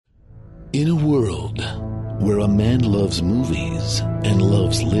In a world where a man loves movies and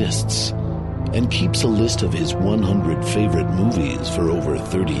loves lists and keeps a list of his 100 favorite movies for over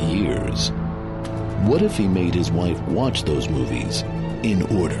 30 years, what if he made his wife watch those movies in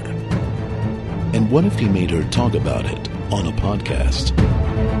order? And what if he made her talk about it on a podcast?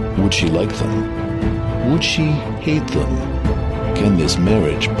 Would she like them? Would she hate them? Can this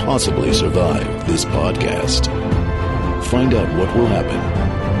marriage possibly survive this podcast? Find out what will happen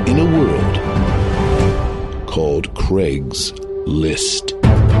in a world called Craig's List.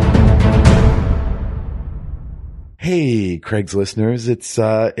 Hey, Craig's listeners.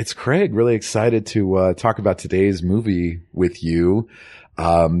 It's Craig. Really excited to talk about today's movie with you.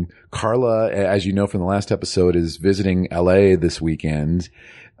 Carla, as you know from the last episode, is visiting LA this weekend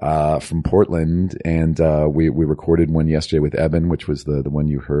from Portland, and we recorded one yesterday with Eben, which was the one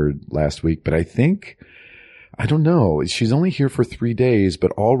you heard last week. But I don't know. She's only here for 3 days,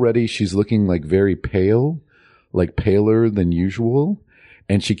 but already she's looking like very pale, like paler than usual.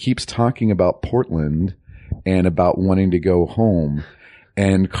 And she keeps talking about Portland and about wanting to go home.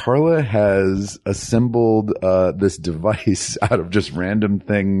 And Carla has assembled this device out of just random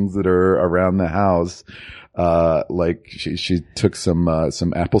things that are around the house. Like she took some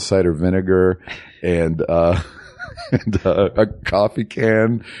apple cider vinegar and a coffee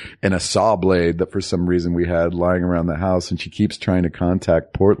can and a saw blade that for some reason we had lying around the house, and she keeps trying to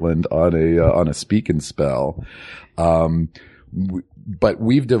contact Portland on a speak and spell. But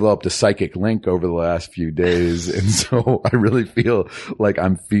we've developed a psychic link over the last few days, and so I really feel like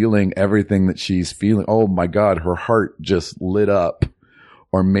I'm feeling everything that she's feeling. Oh my God, her heart just lit up.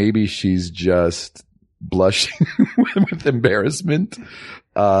 Or maybe she's just blushing with embarrassment.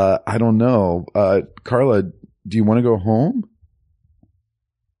 I don't know. Carla, do you want to go home?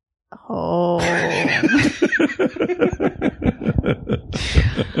 Oh.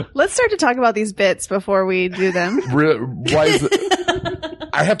 Let's start to talk about these bits before we do them. Why is it?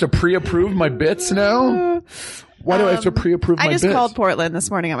 I have to pre-approve my bits now? Why do I have to pre-approve my bits? I just called Portland this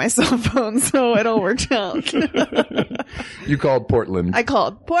morning on my cell phone, so it all worked out. You called Portland. I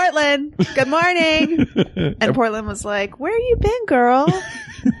called Portland. Good morning. And Portland was like, where you been, girl?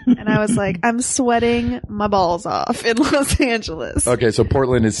 And I was like, I'm sweating my balls off in Los Angeles. Okay, so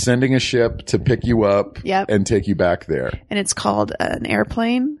Portland is sending a ship to pick you up and take you back there. And it's called an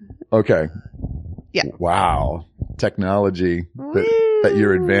airplane. Okay. Yeah. Wow. Technology that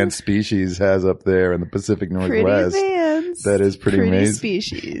your advanced species has up there in the Pacific Northwest. Pretty advanced. That is pretty amazing.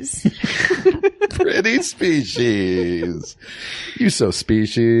 Species. Pretty species. You so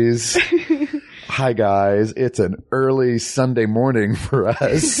species. Hi guys, it's an early Sunday morning for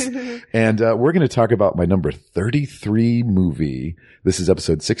us, and we're going to talk about my number 33 movie. This is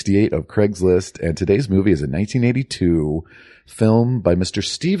episode 68 of Craig's List, and today's movie is a 1982 film by Mr.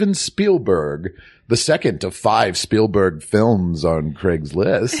 Steven Spielberg, the second of 5 Spielberg films on Craig's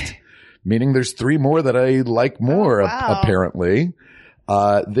List, meaning there's 3 more that I like more, apparently.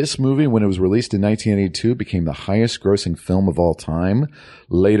 This movie, when it was released in 1982, became the highest grossing film of all time,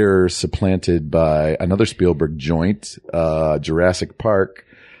 later supplanted by another Spielberg joint, Jurassic Park.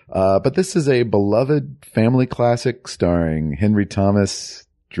 But this is a beloved family classic starring Henry Thomas,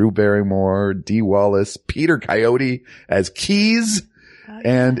 Drew Barrymore, Dee Wallace, Peter Coyote as Keys,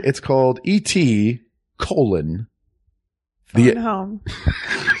 and it's called E.T. Phone Home.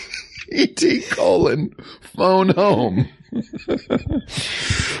 E.T. Phone Home.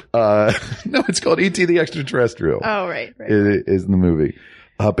 No, it's called E.T. the Extraterrestrial. Oh, right. It is in the movie.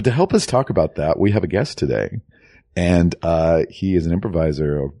 But to help us talk about that, we have a guest today. And he is an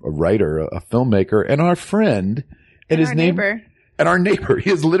improviser, a writer, a filmmaker, and our friend. And his neighbor. And our neighbor.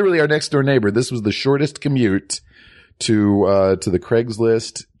 He is literally our next door neighbor. This was the shortest commute to the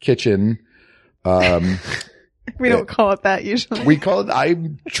Craigslist kitchen. We don't call it that usually. We call it,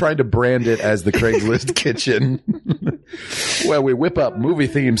 I'm trying to brand it as the Craigslist kitchen. Well, we whip up movie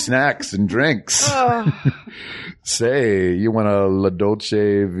themed snacks and drinks. Oh. Say, you want a La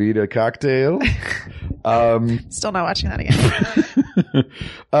Dolce Vita cocktail? Still not watching that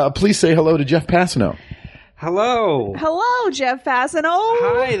again. Please say hello to Jeff Passano. Hello. Hello, Jeff Fassino.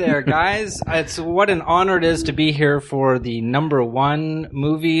 Hi there, guys. It's what an honor it is to be here for the number 1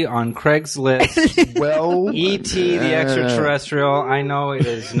 movie on Craig's List. Well, E.T. the Extraterrestrial. I know it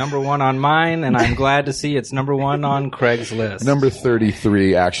is number 1 on mine, and I'm glad to see it's number 1 on Craig's List. Number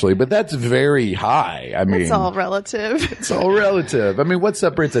 33, actually, but that's very high. I mean, it's all relative. It's all relative. I mean, what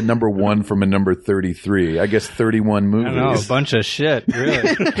separates a number 1 from a number 33? I guess 31 movies. I know, a bunch of shit,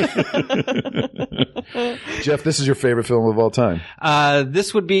 really. Jeff, this is your favorite film of all time.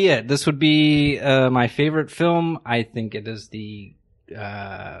 This would be it. This would be my favorite film. I think it is the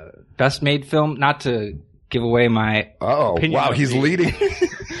best made film. Not to give away my opinion. Wow, he's leading.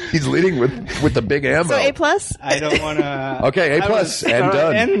 He's leading with the big ammo. So A+? I don't want to. Okay, A+, and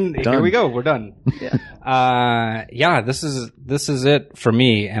done. And Done. here we go. We're done. Yeah. This is it for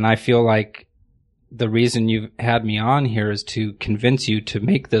me, and I feel like the reason you've had me on here is to convince you to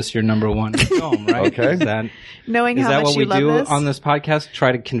make this your number one film, right? Okay. Knowing Is how that much what we you love do this? on this podcast?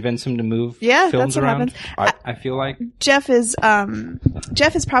 Try to convince him to move Yeah, films that's what around? happens. I feel like. Jeff is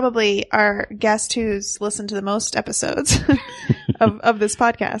probably our guest who's listened to the most episodes of this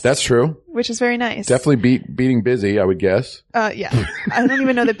podcast. That's true. Which is very nice. Definitely beating Busy, I would guess. Yeah. I don't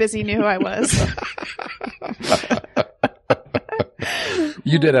even know that Busy knew who I was.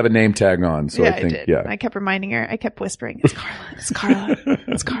 You did have a name tag on, so Yeah, I think, did. yeah. I kept reminding her. I kept whispering, "It's Carla. It's Carla.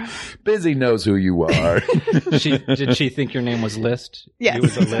 It's Carla." Busy knows who you are. Did she think your name was List? Yes, You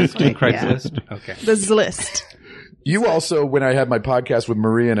was a List in exactly. Craigslist? Okay. The Zlist. You also, when I had my podcast with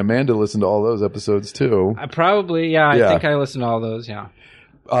Maria and Amanda, listened to all those episodes too. I probably, I Yeah. think I listened to all those, yeah.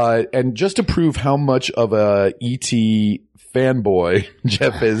 And just to prove how much of a E.T. fanboy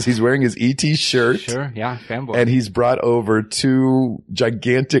Jeff is, he's wearing his E.T. shirt. Sure, yeah, fanboy. And he's brought over 2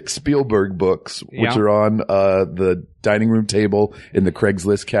 gigantic Spielberg books, which Yeah. are on the dining room table in the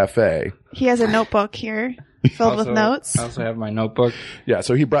Craigslist cafe. He has a notebook here filled with notes. I also have my notebook. Yeah,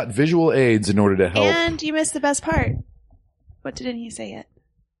 so he brought visual aids in order to help. And you missed the best part. What didn't he say yet?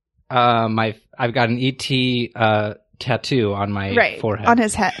 I've got an ET tattoo on my forehead. On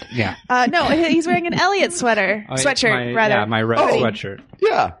his head. Yeah. No, he's wearing an Elliot sweater. Sweatshirt, rather. Yeah, my red sweatshirt.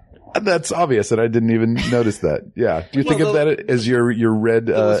 Yeah. That's obvious, and I didn't even notice that. Yeah. Do you think of that as your red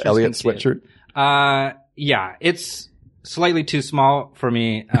Elliot sweatshirt? Yeah, it's slightly too small for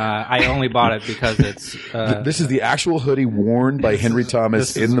me. I only bought it because it's... This is the actual hoodie worn by Henry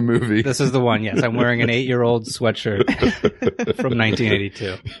Thomas in the movie. This is the one, yes. I'm wearing an 8-year-old sweatshirt from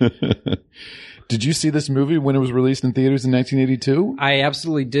 1982. Did you see this movie when it was released in theaters in 1982? I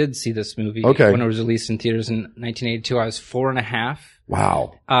absolutely did see this movie Okay. when it was released in theaters in 1982. I was 4.5.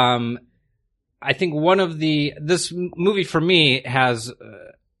 Wow. I think this movie for me has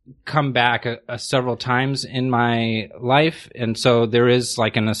come back several times in my life. And so there is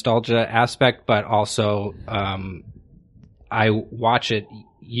like a nostalgia aspect, but also, I watch it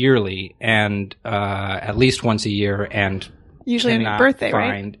yearly and, at least once a year and Usually on your cannot birthday,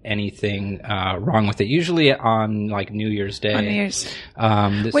 right? find anything, wrong with it. Usually on like New Year's Day. On New Year's.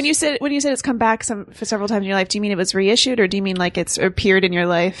 This- When you said it's come back for several times in your life, do you mean it was reissued, or do you mean like it's appeared in your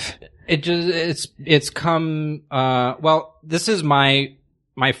life? it's come, well, this is my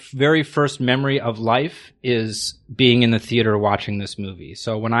very first memory of life is being in the theater watching this movie.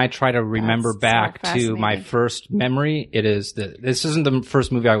 So when I try to remember That's so back to my fascinating. first memory, this isn't the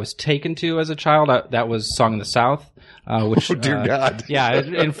first movie I was taken to as a child. That was Song of the South. Which, Oh, dear God. Yeah,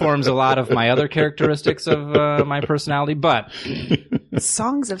 it informs a lot of my other characteristics of, my personality, but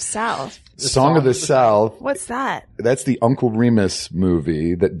Songs of South. Song of the South. What's that? That's the Uncle Remus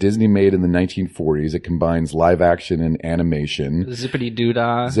movie that Disney made in the 1940s. It combines live action and animation. Zippity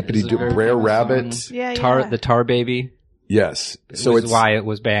Doodah. Zippity Doo, Brer Rabbit. Song. Yeah. The Tar Baby. Yes. So it's why it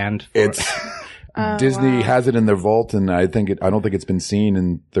was banned. It's Disney has it in their vault, and I don't think it's been seen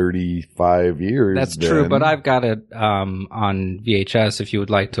in 35 years. That's true, then. but I've got it on VHS if you would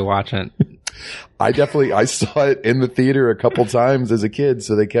like to watch it. I saw it in the theater a couple times as a kid,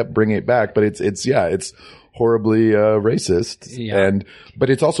 so they kept bringing it back. But it's horribly racist, Yeah. but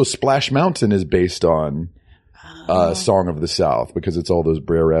it's also Splash Mountain is based on Song of the South because it's all those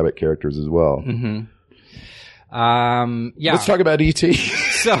Brer Rabbit characters as well. Mm-hmm. Yeah. Let's talk about E.T.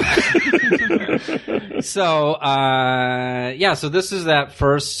 So this is that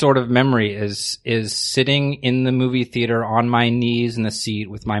first sort of memory is sitting in the movie theater on my knees in the seat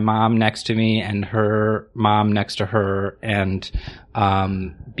with my mom next to me and her mom next to her and,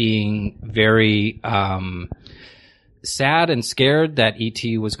 being very, sad and scared that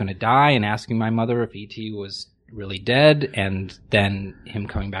E.T. was going to die and asking my mother if E.T. was really dead and then him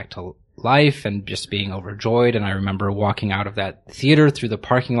coming back to life and just being overjoyed. And I remember walking out of that theater through the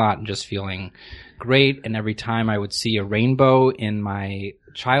parking lot and just feeling great. And every time I would see a rainbow in my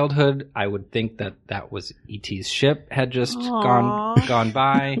childhood, I would think that was E.T.'s ship had just gone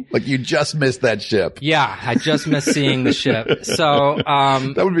by. Like you just missed that ship. Yeah, I just missed seeing the ship. So,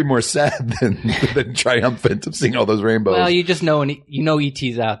 That would be more sad than triumphant of seeing all those rainbows. well, you just know,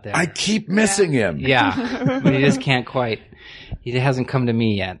 E.T.'s out there. I keep missing him. Yeah, but he just can't quite. He hasn't come to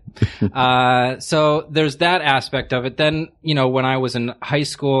me yet. So there's that aspect of it. Then, when I was in high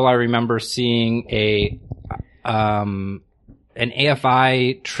school, I remember seeing a an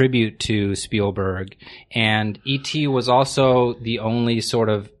AFI tribute to Spielberg, and E.T. was also the only sort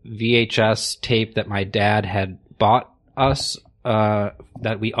of VHS tape that my dad had bought us,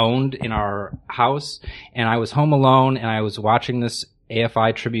 that we owned in our house. And I was home alone and I was watching this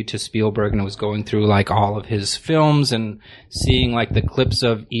AFI tribute to Spielberg, and it was going through like all of his films and seeing like the clips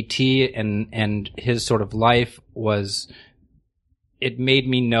of E.T. and his sort of life it made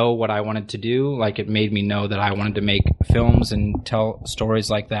me know what I wanted to do. Like, it made me know that I wanted to make films and tell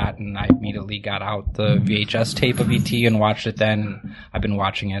stories like that. And I immediately got out the VHS tape of E.T. and watched it then. And I've been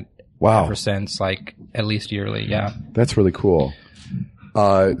watching it ever since, like at least yearly. Yeah. That's really cool.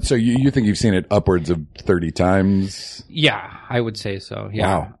 So you think you've seen it upwards of 30 times? Yeah, I would say so. Yeah.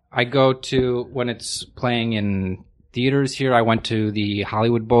 Wow. I go to, when it's playing in theaters here, I went to the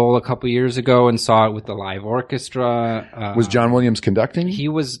Hollywood Bowl a couple years ago and saw it with the live orchestra. Was John Williams conducting? He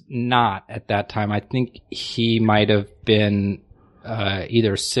was not at that time. I think he might have been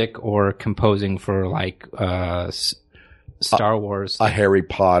either sick or composing for like Star Wars. A Harry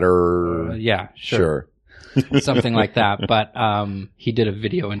Potter. Yeah, sure. Something like that. But he did a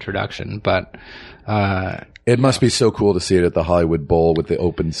video introduction. But it must be so cool to see it at the Hollywood Bowl with the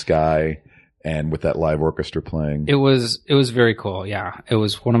open sky and with that live orchestra playing. It was very cool. Yeah. It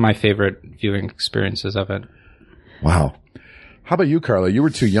was one of my favorite viewing experiences of it. Wow. How about you, Carla? You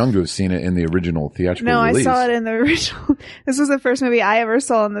were too young to have seen it in the original theatrical release. No, I saw it in the original. This was the first movie I ever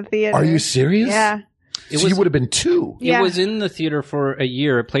saw in the theater. Are you serious? Yeah. So you would have been 2. Yeah. It was in the theater for a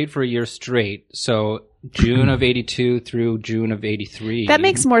year. It played for a year straight. So June of 82 through June of 83. That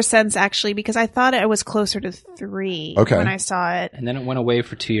makes more sense, actually, because I thought it was closer to 3 when I saw it. And then it went away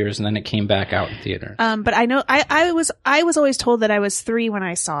for 2 years, and then it came back out in theater. But I know I was always told that I was 3 when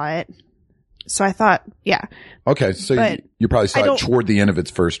I saw it. So I thought, yeah. Okay, so you probably saw it toward the end of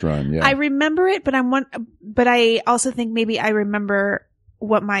its first run. Yeah. I remember it, but I also think maybe I remember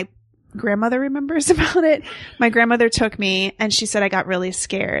what my grandmother remembers about it. My grandmother took me, and she said I got really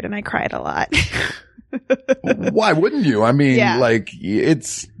scared, and I cried a lot. Why wouldn't you? I mean, like,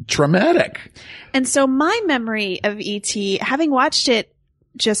 it's traumatic. And so my memory of E.T., having watched it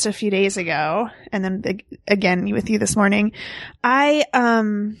just a few days ago, and then again with you this morning, I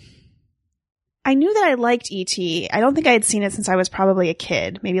knew that I liked E.T. I don't think I had seen it since I was probably a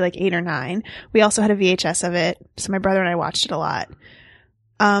kid, maybe like 8 or 9. We also had a VHS of it, so my brother and I watched it a lot.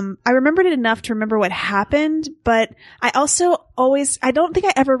 I remembered it enough to remember what happened, but I don't think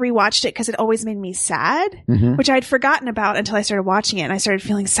I ever rewatched it because it always made me sad, which I'd forgotten about until I started watching it, and I started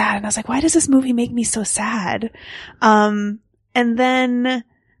feeling sad, and I was like, why does this movie make me so sad? And then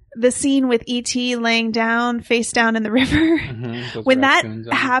the scene with E.T. laying down, face down in the river, when that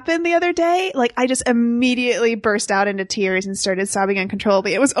happened the other day, like, I just immediately burst out into tears and started sobbing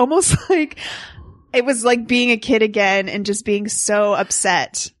uncontrollably. It was almost like, it was like being a kid again and just being so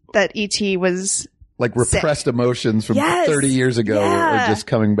upset that E.T. was like repressed emotions from 30 years ago are just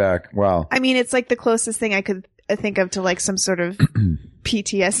coming back. Wow. I mean, it's like the closest thing I could think of to like some sort of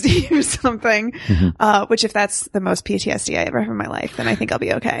PTSD or something, which if that's the most PTSD I ever have in my life, then I think I'll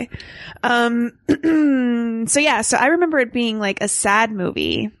be okay. So I remember it being like a sad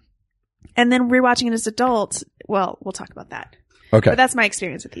movie, and then rewatching it as an adult. Well, we'll talk about that. Okay. But that's my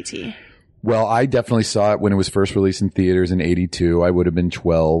experience with E.T. Well, I definitely saw it when it was first released in theaters in 82. I would have been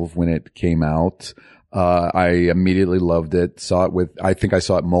 12 when it came out. I immediately loved it. I think I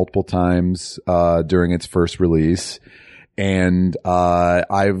saw it multiple times, during its first release. And,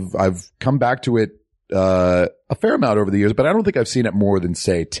 I've come back to it, a fair amount over the years, but I don't think I've seen it more than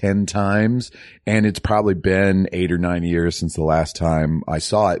say 10 times. And it's probably been 8 or 9 years since the last time I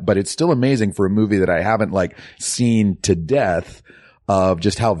saw it, but it's still amazing for a movie that I haven't like seen to death, of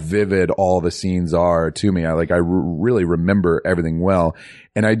just how vivid all the scenes are to me. I really remember everything well.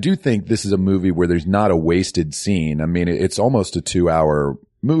 And I do think this is a movie where there's not a wasted scene. I mean, it's almost a 2-hour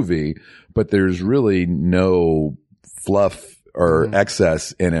movie, but there's really no fluff or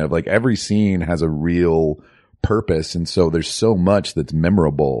excess in it. Like, every scene has a real purpose. And so there's so much that's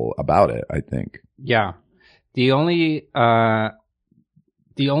memorable about it, I think. Yeah. The only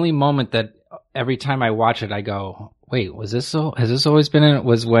moment that every time I watch it, I go, wait, has this always been in it?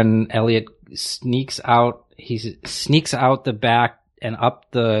 Was when Elliot sneaks out the back and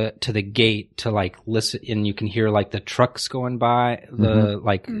up to the gate to like listen, and you can hear like the trucks going by,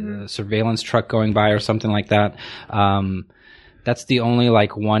 the surveillance truck going by or something like that. That's the only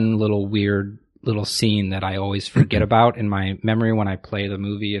like one little weird little scene that I always forget about in my memory when I play the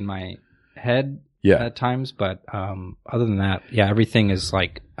movie in my head at times. But other than that, everything is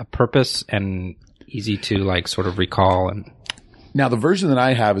like a purpose and easy to like sort of recall. And Now, the version that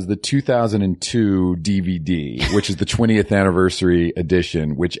I have is the 2002 DVD, which is the 20th anniversary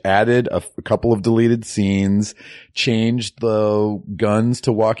edition, which added a couple of deleted scenes, changed the guns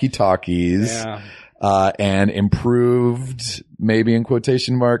to walkie-talkies, and improved, maybe in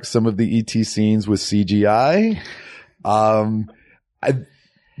quotation marks, some of the ET scenes with CGI. I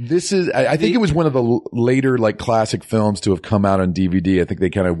think it was one of the later like classic films to have come out on DVD. I think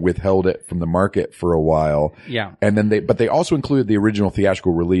they kind of withheld it from the market for a while. Yeah. And then but they also included the original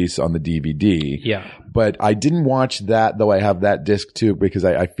theatrical release on the DVD. Yeah. But I didn't watch that, though I have that disc too, because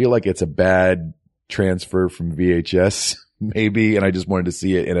I feel like it's a bad transfer from VHS maybe. And I just wanted to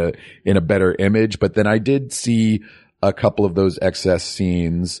see it in a better image. But then I did see a couple of those excess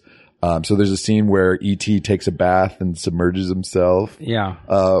scenes. So there's a scene where E.T. takes a bath and submerges himself. Yeah.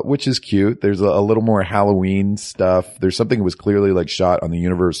 Which is cute. There's a little more Halloween stuff. There's something that was clearly like shot on the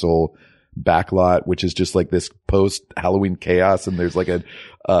Universal backlot, which is just like this post-Halloween chaos, and there's like a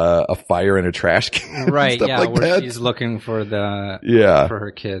fire in a trash can. Right, stuff yeah, like where that. she's looking for for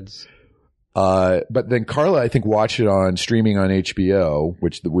her kids. But then Carla, I think, watched it on streaming on HBO,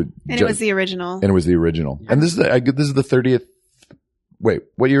 which it was the original. And it was the original. And this is the 30th. Wait,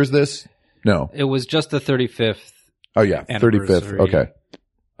 what year is this? No. It was just the 35th. Oh yeah, 35th. Okay.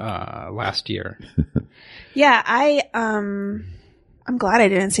 Last year. Yeah, I'm glad I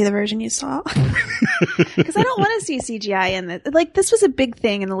didn't see the version you saw. Because I don't want to see CGI in it. Like, this was a big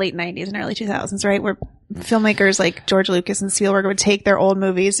thing in the late 90s and early 2000s, right? Where filmmakers like George Lucas and Spielberg would take their old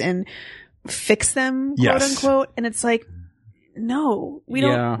movies and fix them, quote unquote. And it's like, no, we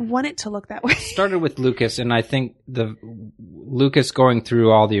don't want it to look that way. It started with Lucas, and I think Lucas going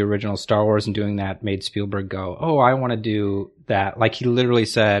through all the original Star Wars and doing that made Spielberg go, oh, I want to do that. Like, he literally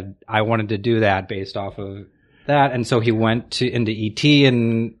said, I wanted to do that based off of that. And so he went into E.T.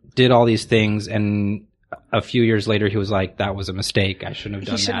 and did all these things, and a few years later he was like, that was a mistake. I shouldn't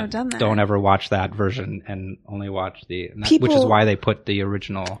have done that. Don't ever watch that version and only watch which is why they put the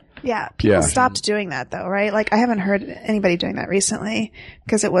original. Yeah. People stopped doing that though, right? Like, I haven't heard anybody doing that recently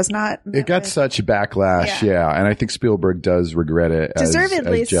because it was not. It got such a backlash. Yeah. And I think Spielberg does regret it.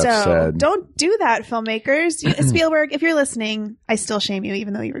 Deservedly as Jeff so. said. Don't do that, filmmakers. Spielberg, if you're listening, I still shame you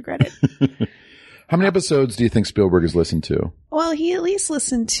even though you regret it. How many episodes do you think Spielberg has listened to? Well, he at least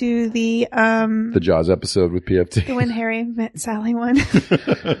listened to the Jaws episode with PFT. The When Harry Met Sally one.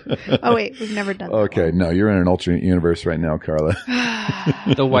 Oh wait, we've never done that. Okay, no, you're in an alternate universe right now, Carla.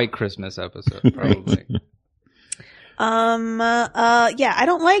 The White Christmas episode, probably. Yeah, I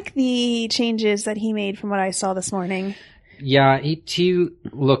don't like the changes that he made from what I saw this morning. Yeah, E.T.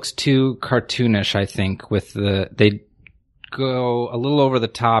 looks too cartoonish, I think, they go a little over the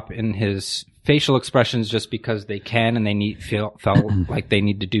top in his facial expressions just because they can, and they felt like they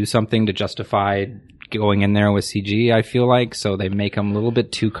need to do something to justify going in there with CG, I feel like. So they make him a little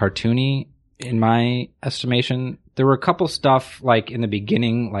bit too cartoony in my estimation. There were a couple stuff like in the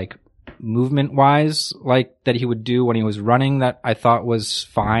beginning, like movement wise, like that he would do when he was running that I thought was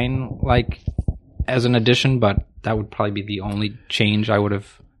fine, like as an addition, but that would probably be the only change I would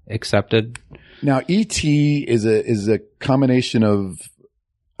have accepted. Now, E.T. is a combination of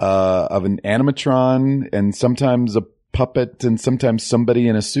an animatron and sometimes a puppet and sometimes somebody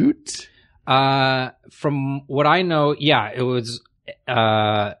in a suit? From what I know, yeah, it was,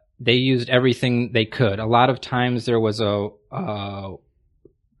 they used everything they could. A lot of times there was a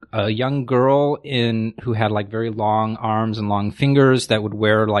young girl who had like very long arms and long fingers that would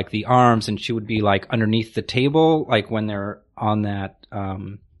wear like the arms, and she would be like underneath the table, like when they're on that,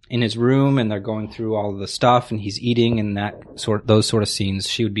 in his room and they're going through all of the stuff and he's eating and those sort of scenes.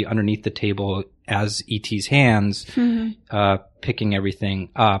 She would be underneath the table as E.T.'s hands, picking everything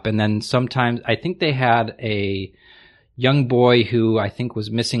up. And then sometimes I think they had a young boy who I think was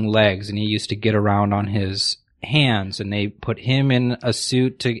missing legs, and he used to get around on his hands, and they put him in a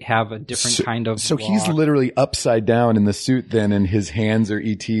suit to have a different kind of So walk. he's literally upside down in the suit then, and his hands are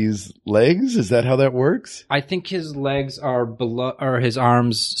E.T.'s legs? Is that how that works? I think his legs are below, or his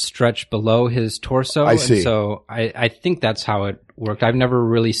arms stretch below his torso. I see. And so I think that's how it worked. I've never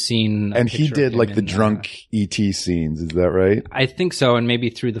really seen And he did like the drunk E.T. scenes, is that right? I think so, and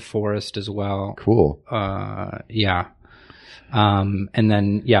maybe through the forest as well. Cool. Yeah. And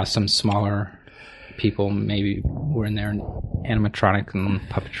then, yeah, some smaller people maybe were in there, animatronic and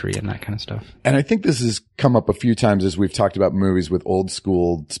puppetry and that kind of stuff. And I think this has come up a few times as we've talked about movies with old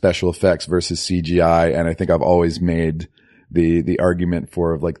school special effects versus CGI. And I think I've always made the argument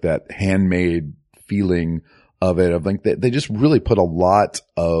for like that handmade feeling of it, of like they just really put a lot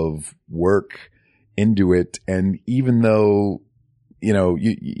of work into it. And even though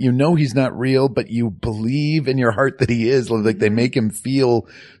you know he's not real, but you believe in your heart that he is. Like they make him feel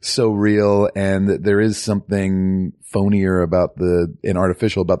so real, and that there is something phonier and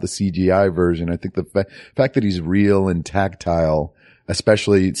artificial about the CGI version. I think the fact that he's real and tactile,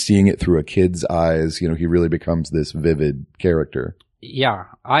 especially seeing it through a kid's eyes, he really becomes this vivid character. Yeah,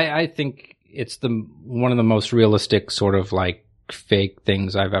 I think it's one of the most realistic sort of like fake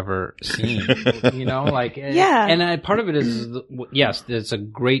things I've ever seen, Yeah. And part of it is, yes, it's a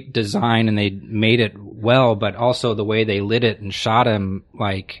great design and they made it well, but also the way they lit it and shot him,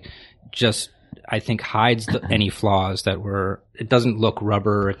 like, just, I think hides any flaws it doesn't look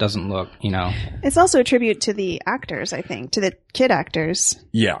rubber, it doesn't look, It's also a tribute to the actors, I think, to the kid actors.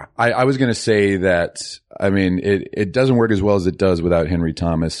 Yeah. I was going to say that, it doesn't work as well as it does without Henry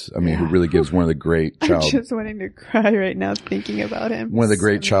Thomas. Who really gives one of the great I'm just wanting to cry right now thinking about him. One of the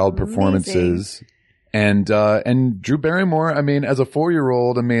great child performances. And Drew Barrymore, as a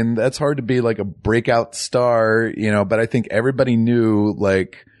 4-year-old, that's hard to be like a breakout star, but I think everybody knew,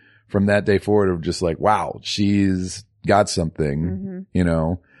 like, from that day forward of just like, wow, she's got something,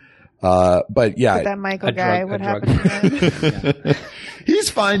 but yeah. But that Michael guy, what happened to him?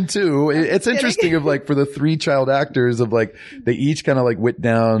 He's fine too. It's interesting of like, for the 3 child actors of like, they each kind of like went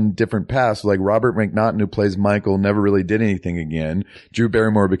down different paths. Like Robert McNaughton, who plays Michael, never really did anything again. Drew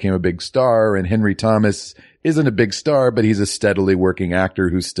Barrymore became a big star, and Henry Thomas isn't a big star, but he's a steadily working actor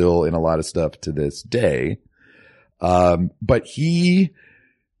who's still in a lot of stuff to this day. But he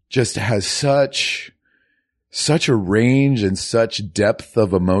just has such a range and such depth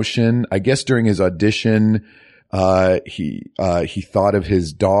of emotion. I guess during his audition, he thought of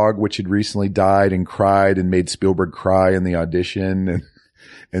his dog, which had recently died, and cried and made Spielberg cry in the audition.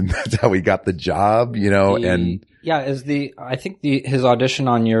 And that's how he got the job, and yeah, I think his audition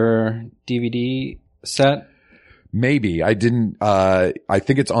on your DVD set. Maybe I didn't, I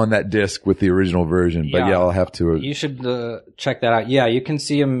think it's on that disc with the original version, but yeah, I'll have to. You should check that out. Yeah, you can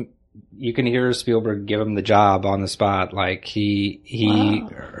see him. You can hear Spielberg give him the job on the spot. Like he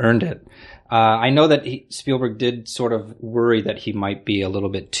earned it. I know that Spielberg did sort of worry that he might be a little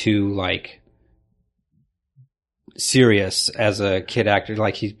bit too like serious as a kid actor.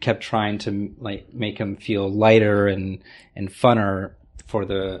 Like he kept trying to like make him feel lighter and funner for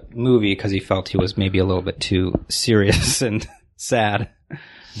the movie because he felt he was maybe a little bit too serious and sad.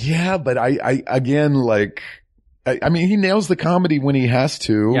 Yeah, but I again, like, he nails the comedy when he has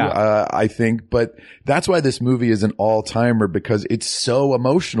to, I think, but that's why this movie is an all-timer, because it's so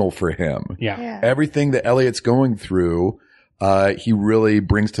emotional for him. Yeah. Everything that Elliot's going through, he really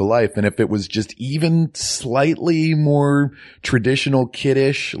brings to life. And if it was just even slightly more traditional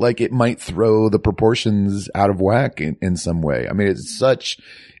kiddish, like, it might throw the proportions out of whack in some way. It's such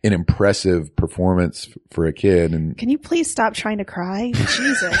an impressive performance for a kid. And can you please stop trying to cry?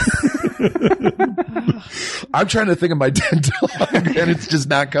 Jesus. I'm trying to think of my dead dog, and it's just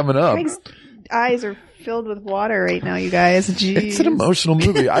not coming up. Craig's eyes are filled with water right now, you guys. Jeez. It's an emotional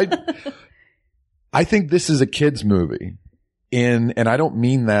movie. I think this is a kid's movie. And I don't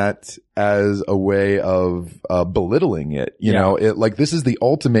mean that as a way of belittling it. You know, this is the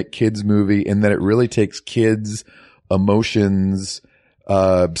ultimate kids movie in that it really takes kids' emotions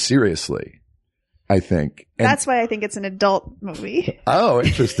seriously, I think. And that's why I think it's an adult movie. Oh,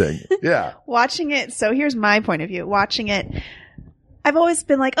 interesting. Yeah. Watching it, so here's my point of view. Watching it, I've always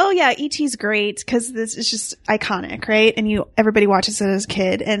been like, oh yeah, E.T.'s great because this is just iconic, right? And everybody watches it as a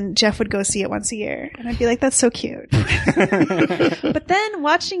kid, and Jeff would go see it once a year, and I'd be like, that's so cute. But then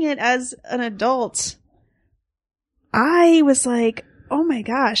watching it as an adult, I was like, oh my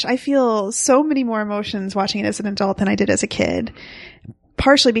gosh, I feel so many more emotions watching it as an adult than I did as a kid.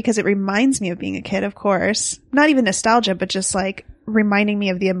 Partially because it reminds me of being a kid, of course. Not even nostalgia, but just like reminding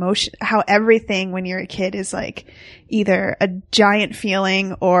me of the emotion, how everything when you're a kid is like either a giant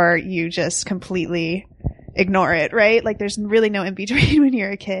feeling or you just completely ignore it, right? Like there's really no in between when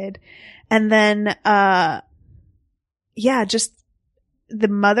you're a kid. And then, just the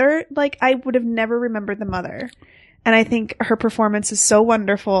mother, like I would have never remembered the mother. And I think her performance is so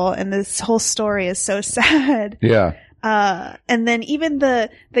wonderful and this whole story is so sad. Yeah. And then even the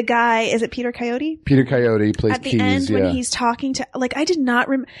guy, is it Peter Coyote? Peter Coyote plays at the Keys, end when he's talking to, like, I did not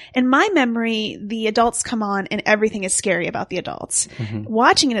in my memory, the adults come on and everything is scary about the adults. Mm-hmm.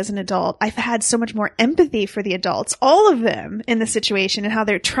 Watching it as an adult, I've had so much more empathy for the adults, all of them in the situation and how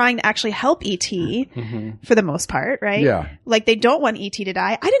they're trying to actually help E.T. for the most part, right? Yeah. Like they don't want E.T. to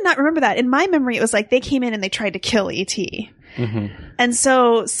die. I did not remember that. In my memory, it was like they came in and they tried to kill E.T. And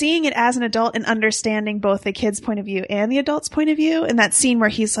so seeing it as an adult and understanding both the kid's point of view and the adult's point of view, and that scene where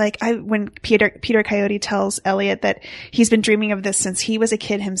he's like, when Peter Coyote tells Elliot that he's been dreaming of this since he was a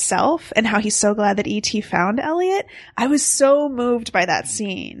kid himself and how he's so glad that E.T. found Elliot, I was so moved by that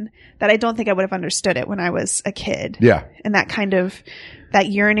scene that I don't think I would have understood it when I was a kid. Yeah. And that kind of, that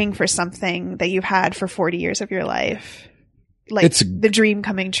yearning for something that you've had for 40 years of your life. Like It's- the dream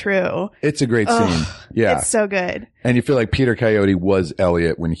coming true. It's a great scene. Yeah. It's so good. And you feel like Peter Coyote was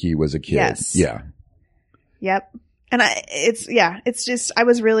Elliot when he was a kid. Yes. Yeah. Yep. And it's just, I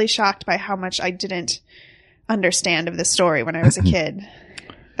was really shocked by how much I didn't understand of this story when I was a kid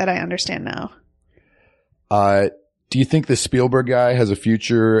that I understand now. Do you think the Spielberg guy has a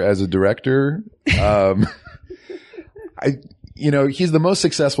future as a director? He's the most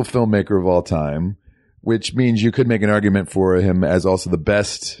successful filmmaker of all time, which means you could make an argument for him as also the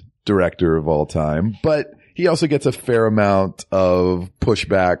best director of all time, but he also gets a fair amount of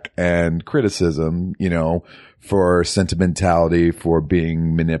pushback and criticism, for sentimentality, for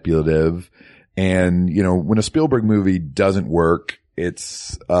being manipulative. And, when a Spielberg movie doesn't work, it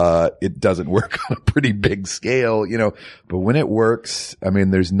doesn't work on a pretty big scale, but when it works,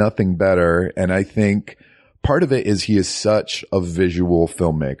 there's nothing better. And I think part of it is he is such a visual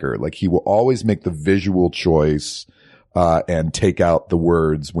filmmaker. Like he will always make the visual choice, and take out the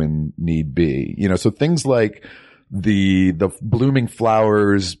words when need be, so things like the blooming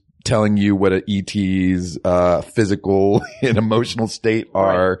flowers telling you what a ET's, physical and emotional state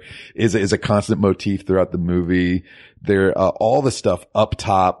are is a constant motif throughout the movie. There, all the stuff up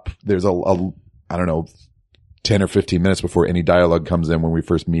top, there's I don't know, 10 or 15 minutes before any dialogue comes in when we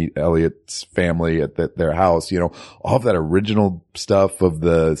first meet Elliot's family at their house, all of that original stuff of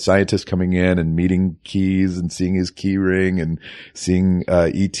the scientist coming in and meeting Keys and seeing his key ring and seeing,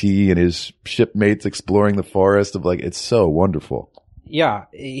 E.T. and his shipmates exploring the forest of it's so wonderful. Yeah.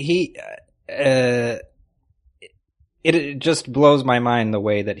 It just blows my mind the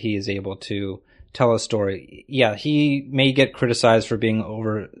way that he is able to tell a story. Yeah, he may get criticized for being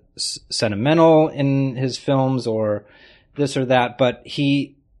over sentimental in his films or this or that, but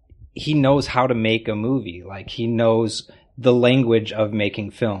he knows how to make a movie. Like he knows the language of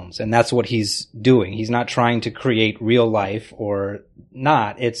making films, and that's what he's doing. He's not trying to create real life or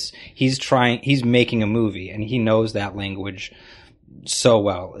not. He's making a movie, and he knows that language so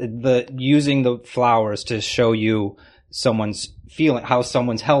well. Using the flowers to show you someone's feeling, how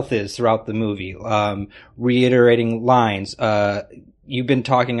someone's health is throughout the movie, reiterating lines. You've been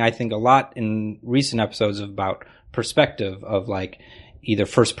talking, I think, a lot in recent episodes about perspective of either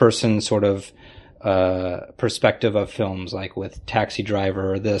first person sort of, perspective of films, like with Taxi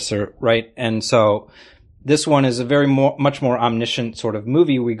Driver or this or right. And so this one is a much more omniscient sort of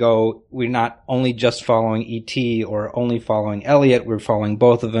movie. We're not only just following E.T. or only following Elliot. We're following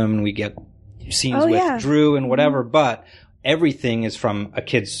both of them, and we get scenes with Drew and whatever, but everything is from a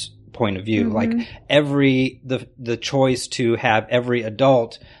kid's point of view. Like the choice to have every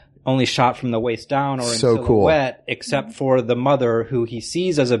adult only shot from the waist down or in silhouette, except for the mother who he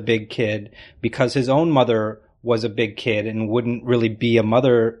sees as a big kid because his own mother was a big kid and wasn't really a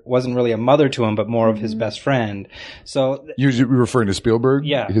mother to him, but more of his best friend. So you're referring to Spielberg?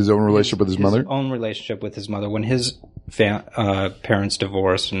 Yeah. His own relationship with his mother? His own relationship with his mother when his parents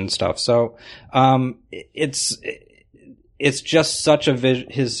divorced and stuff. So, it's just such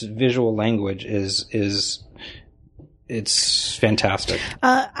his visual language is it's fantastic.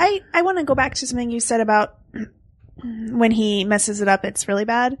 I want to go back to something you said about when he messes it up, it's really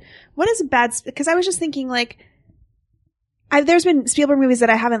bad. What is bad? Because I was just thinking there's been Spielberg movies that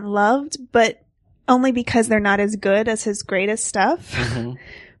I haven't loved, but only because they're not as good as his greatest stuff.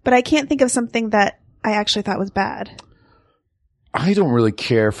 But I can't think of something that I actually thought was bad. I don't really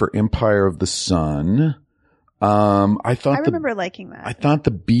care for Empire of the Sun. I remember liking that. I thought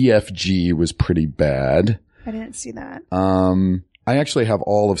the BFG was pretty bad. I didn't see that. I actually have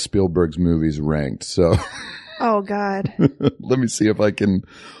all of Spielberg's movies ranked, so. Oh, God. Let me see if I can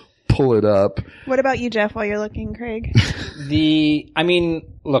pull it up. What about you, Jeff, while you're looking, Craig?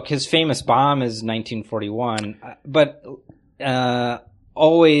 Look, his famous bomb is 1941, but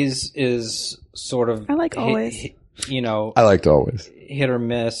Always is sort of. I like Always. I liked Always. Hit or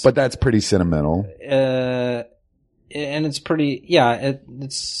miss. But that's pretty sentimental. And it's pretty,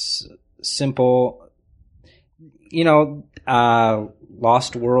 it's simple.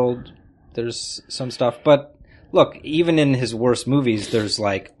 Lost World, there's some stuff. But look, even in his worst movies, there's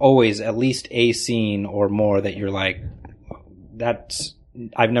always at least a scene or more that you're like, that's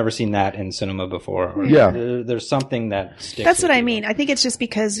I've never seen that in cinema before. Or Yeah. there's something that sticks. That's what with I you. mean. I think it's just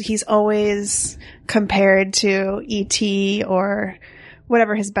because he's always compared to E.T. or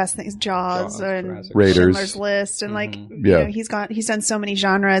whatever his best thing is, Jaws and Jurassic Raiders. Schindler's List, and like Yeah. he's done so many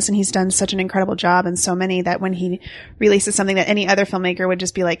genres, and he's done such an incredible job in so many that when he releases something that any other filmmaker would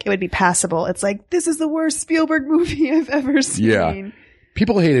just be like, it would be passable. It's like, this is the worst Spielberg movie I've ever seen. Yeah.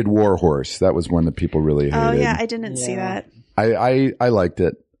 People hated War Horse. That was one that people really hated. Oh yeah, I didn't see that. I liked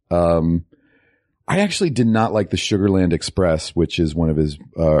it. I actually did not like the Sugarland Express, which is one of his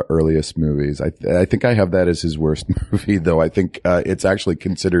earliest movies. I think I have that as his worst movie, though. I think it's actually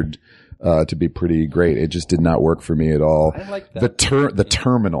considered to be pretty great. It just did not work for me at all. I like that. The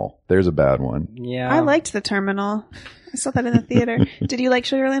Terminal. There's a bad one. Yeah. I liked The Terminal. I saw that in the theater. Did you like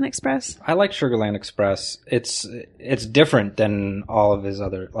Sugarland Express? I like Sugarland Express. It's different than all of his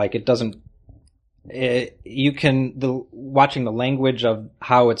other, like, it doesn't, watching the language of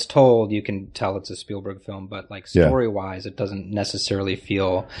how it's told, you can tell it's a Spielberg film, but like story-wise, it doesn't necessarily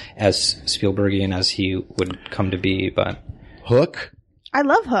feel as Spielbergian as he would come to be, but Hook. I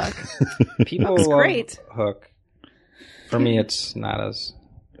love Hook. people Hook's love great. Hook. For me, it's not as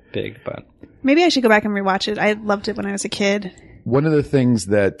big, but Maybe I should go back and rewatch it. I loved it when I was a kid. One of the things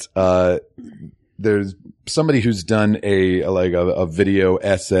that there's somebody who's done a video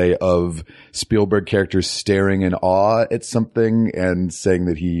essay of Spielberg characters staring in awe at something and saying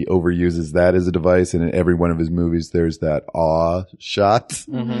that he overuses that as a device, and in every one of his movies there's that awe shot.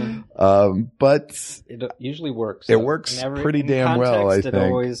 But it usually works. It works pretty damn well, I think. It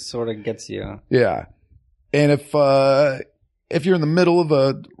always sort of gets you. Yeah. And if you're in the middle of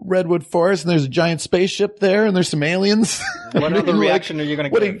a redwood forest and there's a giant spaceship there and there's some aliens, What other reaction are you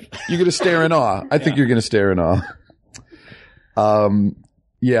going to give? You're going to stare in awe. I think you're going to stare in awe.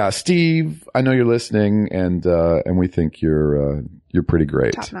 Yeah, Steve, I know you're listening, and we think you're pretty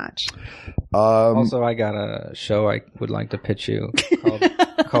great. Top notch. Also, I got a show I would like to pitch you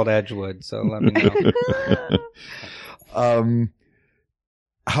called Edgewood, so let me know.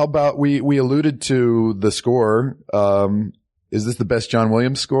 How about we alluded to the score? Is this the best John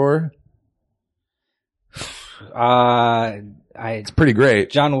Williams score? It's pretty great.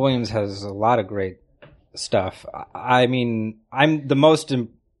 John Williams has a lot of great stuff. I mean,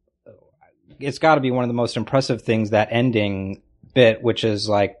 it's got to be one of the most impressive things, that ending bit, which is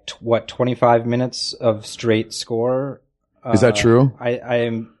like 25 minutes of straight score. Is that true? I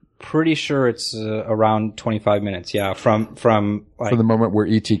am pretty sure it's around 25 minutes. Yeah, from the moment where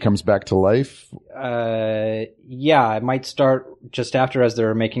E.T. comes back to life. Yeah, it might start just after, as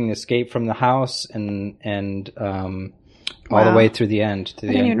they're making the escape from the house, and all the way through the end. I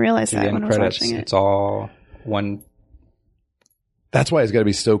didn't even realize that when I was watching it. It's all one. That's why it's got to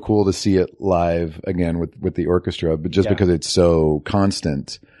be so cool to see it live again with the orchestra, but just because it's so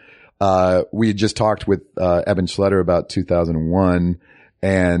constant. We had just talked with Evan Schletter about 2001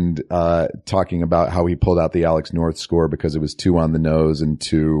 and talking about how he pulled out the Alex North score because it was too on the nose and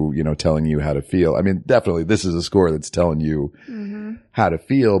too, telling you how to feel. I mean, definitely this is a score that's telling you how to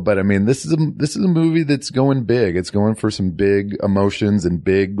feel, but I mean, this is a movie that's going big. It's going for some big emotions and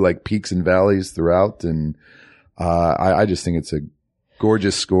big like peaks and valleys throughout, and I just think it's a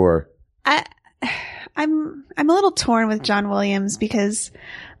gorgeous score. I'm a little torn with John Williams because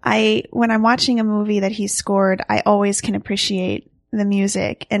when I'm watching a movie that he scored, I always can appreciate the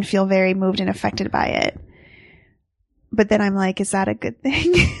music and feel very moved and affected by it. But then I'm like, is that a good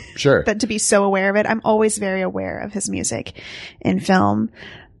thing? Sure. That to be so aware of it. I'm always very aware of his music in film.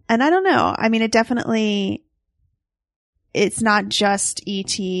 And I don't know. I mean, it's not just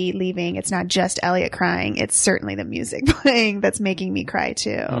E.T. leaving. It's not just Elliot crying. It's certainly the music playing that's making me cry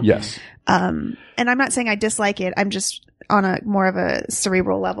too. Yes. And I'm not saying I dislike it. I'm just on a more of a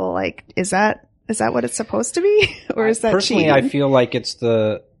cerebral level. Like, is that what it's supposed to be? Or is that personally, cheating? I feel like it's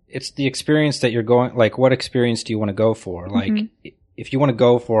the experience that you're going, like, what experience do you want to go for? Like, if you want to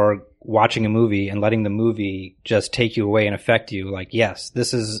go for watching a movie and letting the movie just take you away and affect you, like, yes,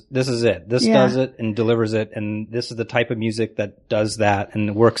 this is it. This does it and delivers it. And this is the type of music that does that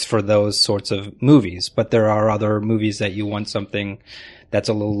and works for those sorts of movies. But there are other movies that you want something that's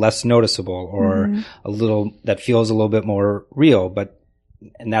a little less noticeable or that feels a little bit more real.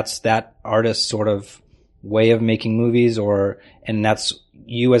 And that's that artist's sort of way of making movies, and that's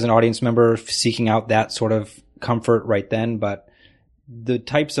you as an audience member seeking out that sort of comfort right then. But the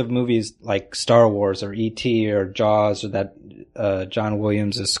types of movies like Star Wars or E.T. or Jaws or that John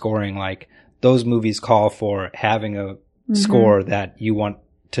Williams is scoring, like, those movies call for having a score that you want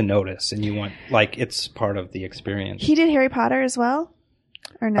to notice and you want, like, it's part of the experience. He did Harry Potter as well?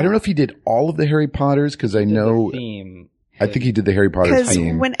 Or no? I don't know if he did all of the Harry Potters because I know the theme. I think he did the Harry Potter Because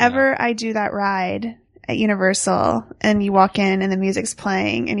theme. whenever I do that ride at Universal and you walk in and the music's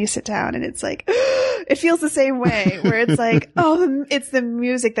playing and you sit down and it's like, it feels the same way where it's like, oh, it's the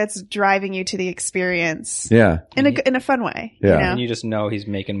music that's driving you to the experience. Yeah. In a fun way. Yeah. You know? And you just know he's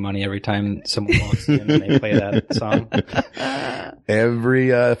making money every time someone walks in and they play that song.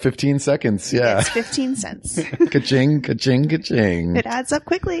 Every 15 seconds. Yeah. It's 15 cents. Ka-ching, ka-ching, ka-ching. It adds up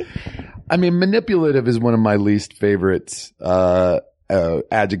quickly. I mean, manipulative is one of my least favorite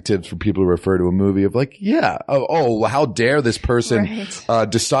adjectives for people to refer to a movie of like, yeah, how dare this person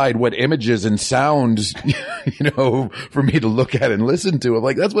decide what images and sounds, for me to look at and listen to. I'm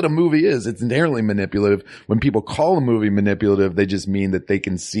like, that's what a movie is. It's inherently manipulative. When people call a movie manipulative, they just mean that they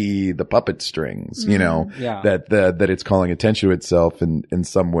can see the puppet strings, that it's calling attention to itself in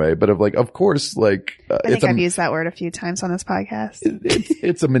some way. But of course, like, I think I've used that word a few times on this podcast.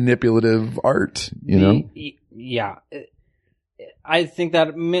 It's a manipulative art, Yeah. I think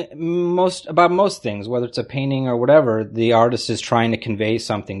that most things, whether it's a painting or whatever, the artist is trying to convey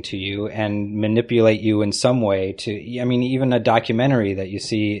something to you and manipulate you in some way even a documentary that you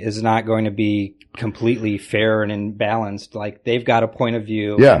see is not going to be completely fair and balanced. Like, they've got a point of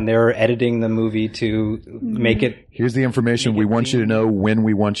view and they're editing the movie to make it. Here's the information we want you to know when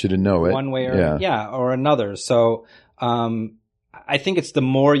we want you to know it. One way or another. So, I think it's the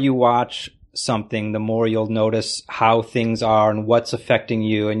more you watch something, the more you'll notice how things are and what's affecting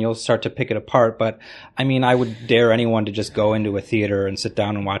you, and you'll start to pick it apart. But I would dare anyone to just go into a theater and sit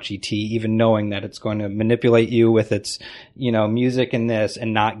down and watch E.T., even knowing that it's going to manipulate you with its, music and this,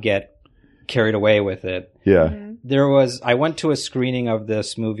 and not get carried away with it. Yeah. I went to a screening of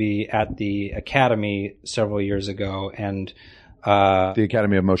this movie at the Academy several years ago, and the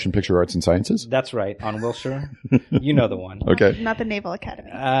Academy of Motion Picture Arts and Sciences? That's right, on Wilshire. You know the one. Okay. Not the Naval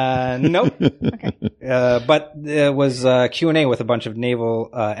Academy. Nope. Okay. But there was Q&A with a bunch of naval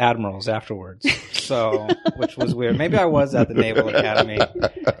admirals afterwards, which was weird. Maybe I was at the Naval Academy.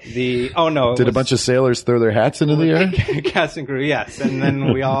 Did a bunch of sailors throw their hats into the air? Cast and crew, yes. And then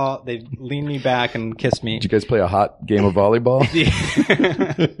they leaned me back and kissed me. Did you guys play a hot game of volleyball?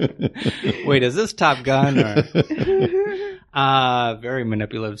 Wait, is this Top Gun? Or... very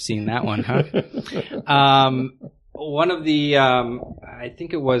manipulative scene, that one, huh? One of the, I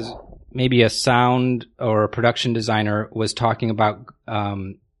think it was maybe a sound or a production designer was talking about,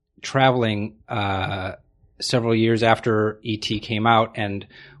 traveling, several years after E.T. came out, and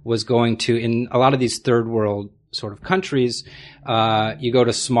was going to, in a lot of these third world sort of countries, you go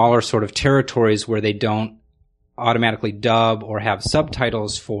to smaller sort of territories where they don't automatically dub or have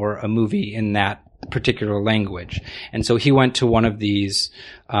subtitles for a movie in that particular language. And so he went to one of these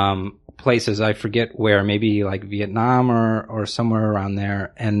places, I forget where, maybe like Vietnam or somewhere around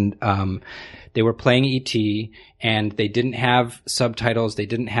there, and they were playing E.T. and they didn't have subtitles, they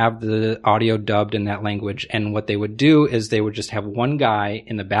didn't have the audio dubbed in that language, and what they would do is they would just have one guy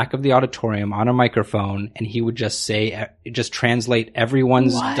in the back of the auditorium on a microphone, and he would just translate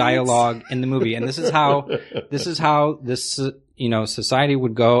everyone's dialogue in the movie. And this is how this society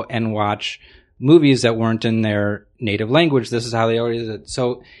would go and watch movies that weren't in their native language. This is how they already did it.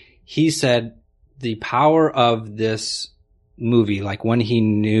 So he said the power of this movie, like when he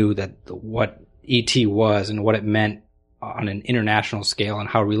knew that what E.T. was and what it meant on an international scale and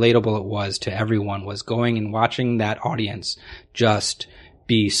how relatable it was to everyone, was going and watching that audience just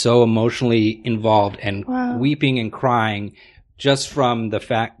be so emotionally involved and weeping and crying just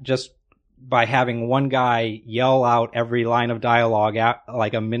by having one guy yell out every line of dialogue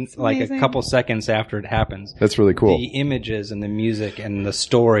like a couple seconds after it happens. That's really cool. The images and the music and the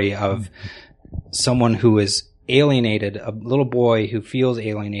story of someone who is alienated, a little boy who feels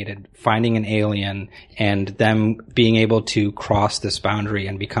alienated, finding an alien, and them being able to cross this boundary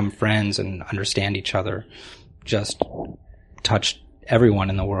and become friends and understand each other, just touched everyone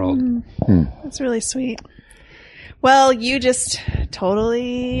in the world. That's really sweet. Well, you just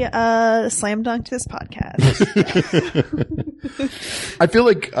totally slam dunked this podcast. I feel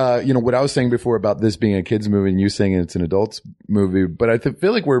like, what I was saying before about this being a kid's movie and you saying it's an adult's movie, but I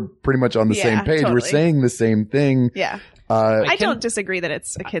feel like we're pretty much on the same page. Totally. We're saying the same thing. Yeah. I don't disagree that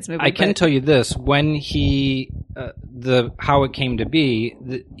it's a kid's movie. I can tell you this: when how it came to be,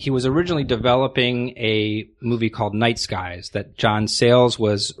 he was originally developing a movie called Night Skies that John Sayles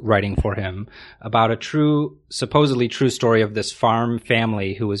was writing for him, about a supposedly true story of this farm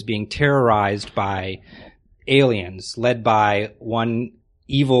family who was being terrorized by aliens, led by one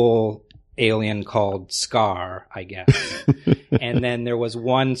evil alien called Scar, I guess. And then there was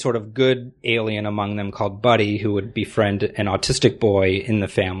one sort of good alien among them called Buddy, who would befriend an autistic boy in the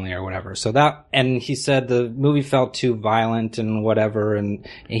family or whatever. So and he said the movie felt too violent and whatever, and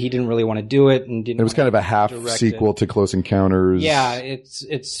he didn't really want to do it. And didn't. It was kind of a half sequel to Close Encounters. Yeah, it's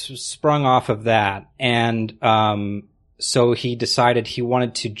sprung off of that. And, so he decided he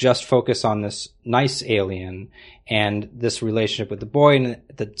wanted to just focus on this nice alien and this relationship with the boy. And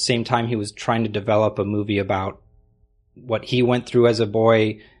at the same time, he was trying to develop a movie about what he went through as a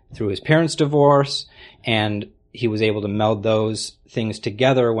boy through his parents' divorce. And he was able to meld those things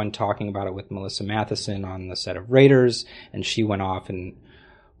together when talking about it with Melissa Matheson on the set of Raiders. And she went off and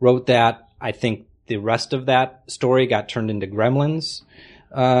wrote that. I think the rest of that story got turned into Gremlins.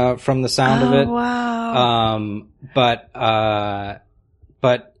 From the sound of it. Wow. But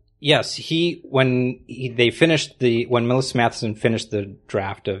yes, when Melissa Matheson finished the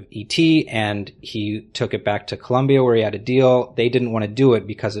draft of E.T. and he took it back to Columbia where he had a deal, they didn't want to do it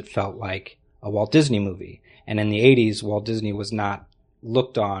because it felt like a Walt Disney movie. And in the 80s, Walt Disney was not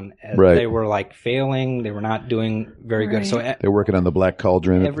looked on as they were like failing. They were not doing very good. So they're working on the Black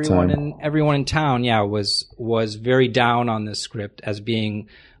Cauldron at the time. Everyone in town, was very down on this script as being,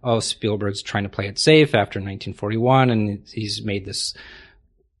 Spielberg's trying to play it safe after 1941, and he's made this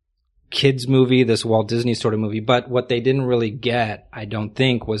kids movie, this Walt Disney sort of movie. But what they didn't really get, I don't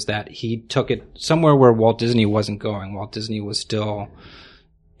think, was that he took it somewhere where Walt Disney wasn't going. Walt Disney was still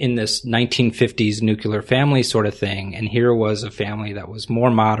in this 1950s nuclear family sort of thing. And here was a family that was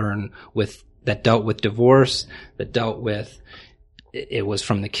more modern that dealt with divorce, it was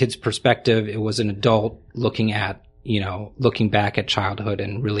from the kid's perspective. It was an adult looking back at childhood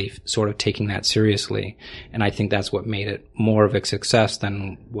and really sort of taking that seriously. And I think that's what made it more of a success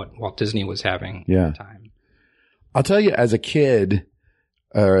than what Walt Disney was having at the time. I'll tell you, as a kid,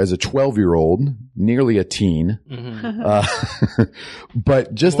 as a 12-year-old, nearly a teen. Mm-hmm.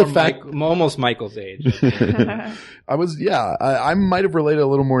 But just the fact, almost Michael's age. I might have related a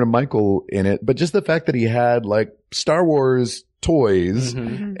little more to Michael in it, but just the fact that he had like Star Wars toys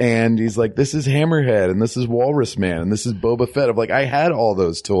and he's like, this is Hammerhead and this is Walrus Man and this is Boba Fett. Of like, I had all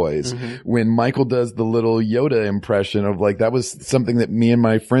those toys. When Michael does the little Yoda impression of like, that was something that me and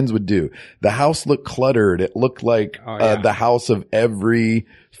my friends would do. The house looked cluttered. It looked like the house of every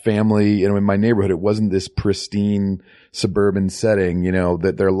family, in my neighborhood. It wasn't this pristine suburban setting,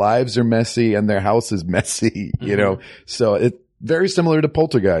 that their lives are messy and their house is messy, so it, very similar to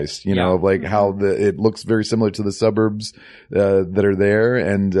Poltergeist, of like how it looks very similar to the suburbs, that are there,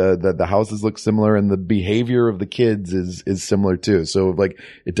 and, the houses look similar, and the behavior of the kids is similar too. So like,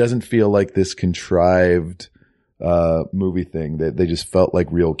 it doesn't feel like this contrived, movie thing. They just felt like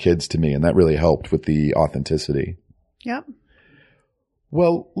real kids to me, and that really helped with the authenticity. Yep.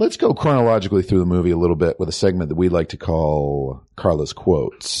 Well, let's go chronologically through the movie a little bit with a segment that we like to call Carla's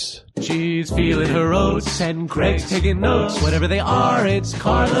Quotes. She's feeling her oats and Craig's taking notes. Whatever they are, it's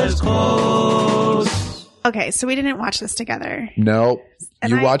Carla's Quotes. Okay, so we didn't watch this together. No,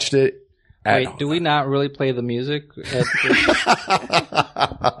 you watched it. Wait, do we not really play the music?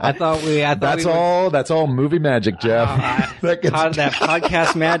 I thought that's all movie magic, Jeff. That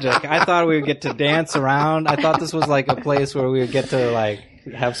podcast magic. I thought we would get to dance around. I thought this was like a place where we would get to like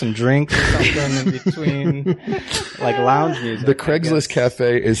have some drinks or something in between, like lounge music. The Craigslist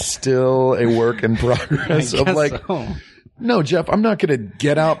Cafe is still a work in progress. Of like, no, Jeff, I'm not going to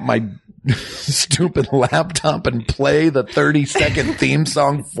get out my stupid laptop and play the 30-second theme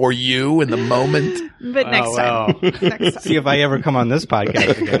song for you in the moment. But next time. Next time. See if I ever come on this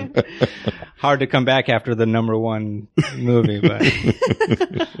podcast again. Hard to come back after the number one movie, but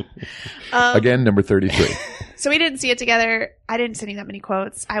again, number 33. So we didn't see it together. I didn't send you that many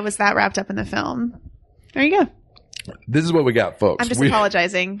quotes. I was that wrapped up in the film. There you go. This is what we got, folks. I'm just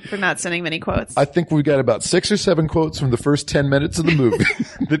apologizing for not sending many quotes. I think we got about 6 or 7 quotes from the first 10 minutes of the movie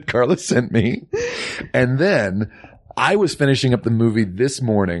that Carla sent me. And then I was finishing up the movie this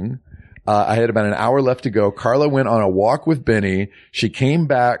morning. I had about an hour left to go. Carla went on a walk with Benny. She came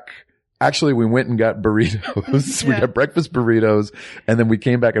back. Actually, we went and got burritos. We got breakfast burritos. And then we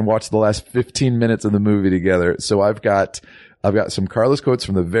came back and watched the last 15 minutes of the movie together. So I've got some Carla's quotes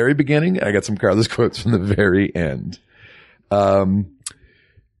from the very beginning. I got some Carla's quotes from the very end.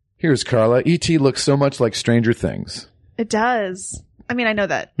 Here's Carla. E.T. looks so much like Stranger Things. It does. I mean, I know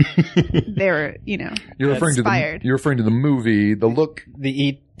that they're, you're referring inspired. You're referring to the movie, the look. The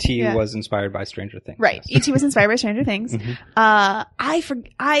E.T. was inspired by Stranger Things. Right. E.T. was inspired by Stranger Things. I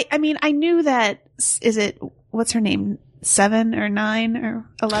knew that, what's her name? 7 or 9 or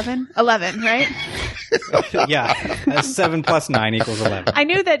 11? 11, right? Yeah. 7 plus 9 equals 11. I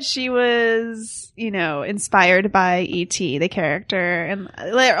knew that she was, inspired by E.T., the character, and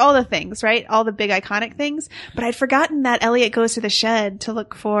all the things, right? All the big iconic things. But I'd forgotten that Elliot goes to the shed to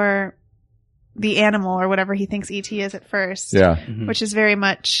look for the animal or whatever he thinks E.T. is at first. Yeah. Mm-hmm. Which is very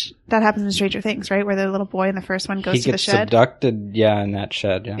much, that happens in Stranger Things, right? Where the little boy in the first one goes He to the gets shed. abducted, in that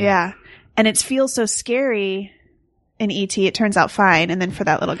shed. Yeah. Yeah. And it feels so scary in E.T. It turns out fine. And then for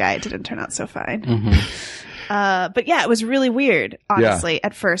that little guy, it didn't turn out so fine. Mm-hmm. But yeah, it was really weird, honestly,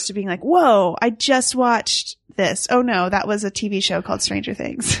 at first, being like, whoa, I just watched this. Oh no, that was a TV show called Stranger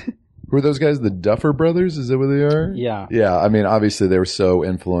Things. Who are those guys? The Duffer Brothers? Is that what they are? Yeah. Yeah. I mean, obviously they were so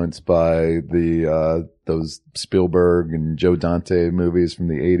influenced by those Spielberg and Joe Dante movies from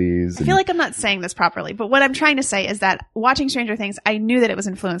the 80s. I feel like I'm not saying this properly, but what I'm trying to say is that watching Stranger Things, I knew that it was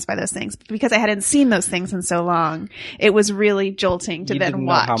influenced by those things, but because I hadn't seen those things in so long. It was really jolting to You then didn't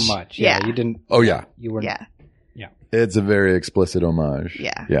watch. know how much. Yeah. You didn't. Oh, yeah. You were. Yeah. It's a very explicit homage.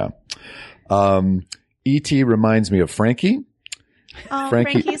 Yeah. Yeah. E.T. reminds me of Frankie. Oh,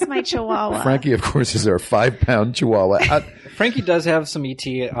 Frankie- Frankie's my chihuahua. Frankie, of course, is our 5-pound chihuahua. Frankie does have some ET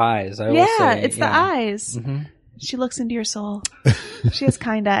eyes. I will Yeah, say. it's the eyes. Mm-hmm. She looks into your soul. She has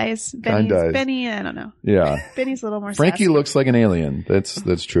kind eyes. Kind eyes. Benny, I don't know. Yeah. Benny's a little more Frankie sassy. looks like an alien.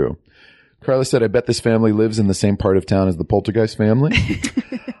 That's true. Carla said, I bet this family lives in the same part of town as the Poltergeist family.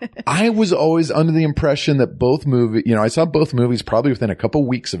 I was always under the impression that both movies, I saw both movies probably within a couple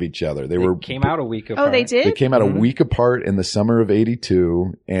weeks of each other. They came out a week apart. Oh, they did? They came out a week apart in the summer of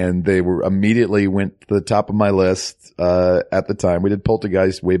 82, and they were immediately went to the top of my list, at the time. We did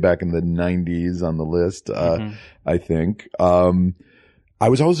Poltergeist way back in the 90s on the list, I think. I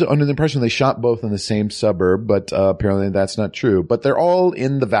was always under the impression they shot both in the same suburb, but apparently that's not true. But they're all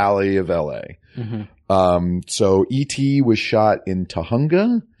in the Valley of LA. Mm-hmm. So E.T. was shot in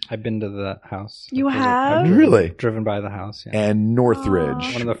Tahunga I've been to the house. You I've have? driven- Really? Driven by the house. Yeah. and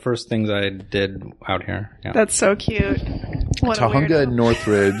Northridge. One of the first things I did out here. Yeah. That's so cute. What a Tahunga weirdo. and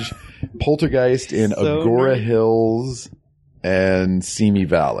Northridge, Poltergeist in So Agora nerdy. Hills and Simi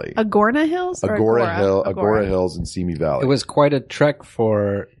Valley. Agorna Hills? Or Agora Hills and Simi Valley. It was quite a trek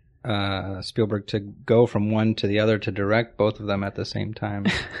for Spielberg to go from one to the other to direct both of them at the same time.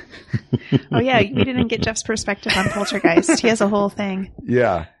 Oh yeah, we didn't get Jeff's perspective on Poltergeist. He has a whole thing.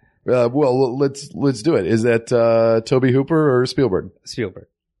 Yeah. Well, let's do it. Is that Toby Hooper or Spielberg? Spielberg.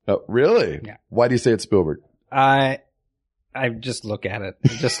 Oh, really? Yeah. Why do you say it's Spielberg? I just look at it.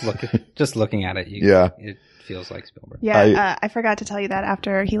 Just looking at it. It feels like Spielberg. Yeah, I forgot to tell you that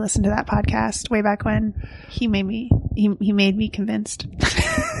after he listened to that podcast way back when. He made me convinced.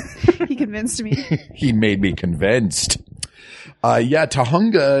 He convinced me. He made me convinced.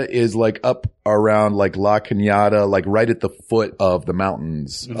 Tahunga is like up around like La Cañada, like right at the foot of the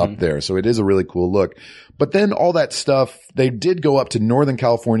mountains up there. So it is a really cool look. But then all that stuff, they did go up to Northern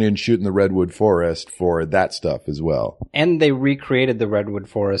California and shoot in the Redwood Forest for that stuff as well. And they recreated the Redwood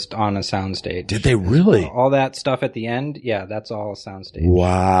Forest on a soundstage. Did they really? All that stuff at the end, yeah, that's all a soundstage.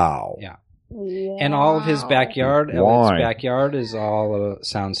 Wow. Yeah. And all of his backyard, Elliot's backyard, is all a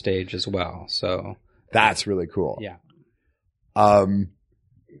soundstage as well. So That's really cool. yeah.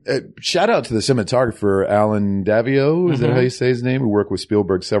 Shout out to the cinematographer, Alan Davio. Is that how you say his name? Who worked with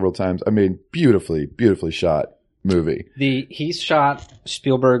Spielberg several times. I mean, beautifully shot movie. He shot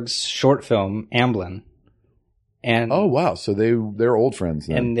Spielberg's short film, Amblin. And Oh, wow. So they're old friends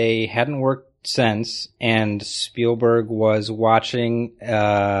then. and they hadn't worked since, and Spielberg was watching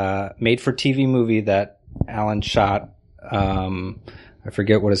a made-for-TV movie that Alan shot. I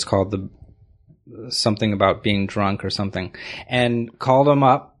forget what it's called, something about being drunk or something, and called him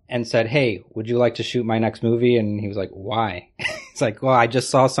up and said, "Hey, would you like to shoot my next movie?" And he was like, "Why?" It's like, "Well, I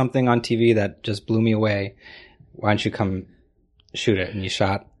just saw something on TV that just blew me away. Why don't you come shoot it?" And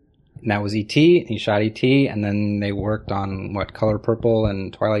and that was E.T. And he shot E.T. And then they worked on Color Purple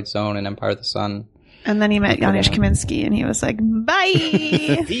and Twilight Zone and Empire of the Sun. And then he met Janusz Kaminski, and he was like,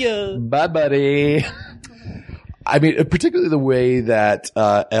 "Bye." Bye, buddy. I mean, particularly the way that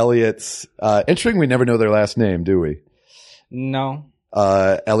Elliot's interesting. We never know their last name, do we? No.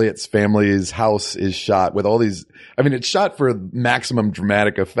 Elliot's family's house is shot with all these. I mean, it's shot for maximum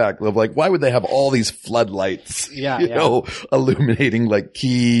dramatic effect. Of like, why would they have all these floodlights? Illuminating like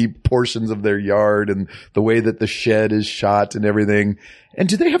key portions of their yard, and the way that the shed is shot and everything. And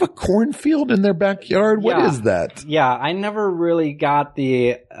do they have a cornfield in their backyard? What is that? Yeah, I never really got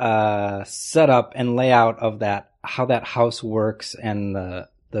the setup and layout of that, how that house works, and the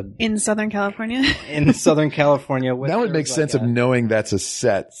In Southern California. in Southern California. That would make sense of knowing that's a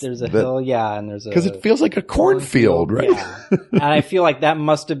set. There's a hill, yeah, and there's a... Because it feels like a cornfield, right? Yeah. And I feel like that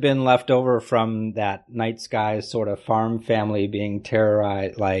must have been left over from that Night Sky sort of farm family being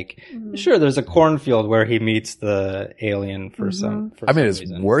terrorized. Like, sure, there's a cornfield where he meets the alien for some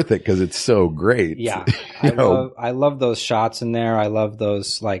reason. Worth it because it's so great. Yeah. I love those shots in there. I love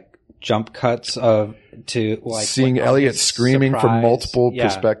those, like, jump cuts to like seeing Elliot screaming from multiple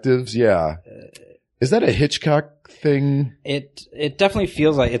perspectives. Yeah. Is that a Hitchcock thing? It definitely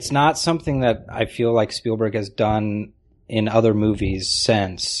feels like it's not something that I feel like Spielberg has done in other movies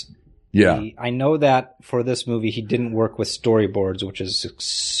since. Yeah. I know that for this movie he didn't work with storyboards, which is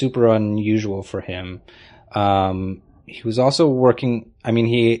super unusual for him. He was also working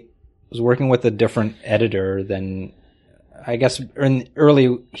with a different editor than, I guess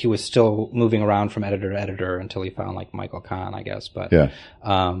early he was still moving around from editor to editor until he found like Michael Kahn, I guess. But yeah.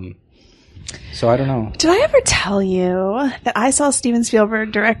 So I don't know. Did I ever tell you that I saw Steven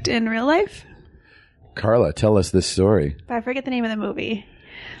Spielberg direct in real life? Carla, tell us this story. I forget the name of the movie.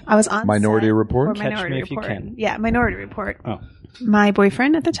 I was on Minority Report? Minority Catch Me If You Report. Can. Yeah, Minority Report. Oh. My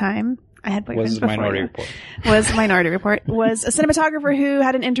boyfriend at the time, I had boyfriends Was before. Minority Report. Was Minority Report. Was a cinematographer who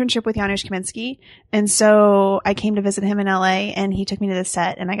had an internship with Janusz Kaminski. And so I came to visit him in LA and he took me to the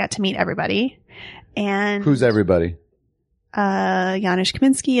set and I got to meet everybody. And who's everybody? Janusz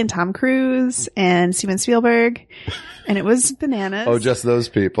Kaminski and Tom Cruise and Steven Spielberg. And it was bananas. Oh, just those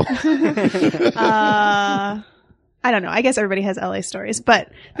people. I don't know. I guess everybody has LA stories,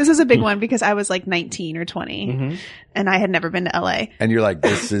 but this was a big one because I was like 19 or 20 and I had never been to LA. And you're like,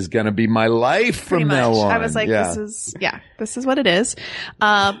 this is going to be my life from now on. I was like, this is what it is.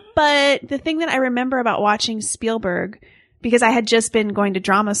 But the thing that I remember about watching Spielberg, because I had just been going to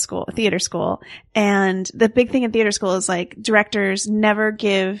theater school, and the big thing in theater school is like directors never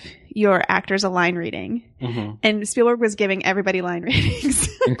give your actors a line reading. And Spielberg was giving everybody line readings.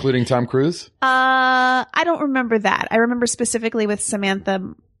 Including Tom Cruise? I don't remember that. I remember specifically with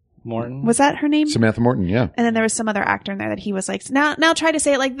Samantha Morton. Was that her name? Samantha Morton, yeah. And then there was some other actor in there that he was like, now try to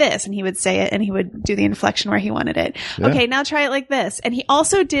say it like this. And he would say it and he would do the inflection where he wanted it. Yeah. Okay, now try it like this. And he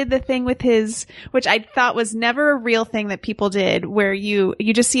also did the thing with his, which I thought was never a real thing that people did, where you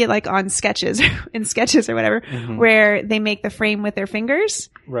just see it like on sketches, in sketches or whatever, where they make the frame with their fingers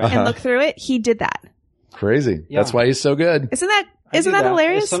and look through it. He did that. Crazy. Yeah. That's why he's so good. Isn't that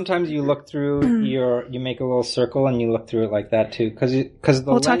hilarious? Sometimes you look through you make a little circle and you look through it like that too, because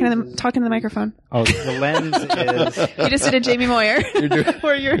the talking to the microphone. Oh, the lens is. You just did a Jamie Moyer.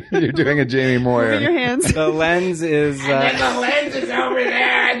 You're doing a Jamie Moyer. Moving your hands. The lens is. And then the lens is over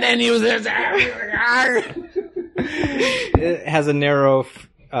there, and then he was there. It has a narrow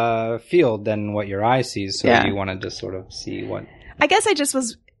field than what your eye sees, so you want to just sort of see what. I guess I just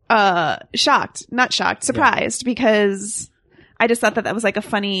was surprised because I just thought that was like a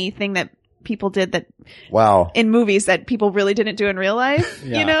funny thing that people did that in movies that people really didn't do in real life,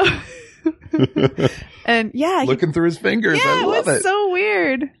 you know? And looking through his fingers. I love it. It was so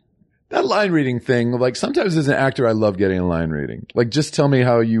weird. That line reading thing, like sometimes as an actor, I love getting a line reading. Like just tell me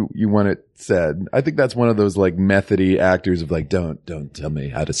how you want it said. I think that's one of those like methody actors of like, don't tell me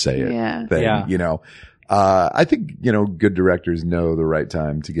how to say it thing, you know? I think, good directors know the right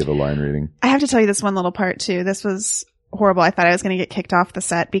time to give a line reading. I have to tell you this one little part too. This was horrible. I thought I was going to get kicked off the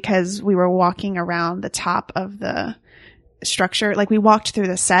set because we were walking around the top of the structure. Like we walked through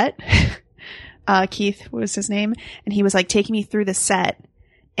the set. Keith was his name. And he was like taking me through the set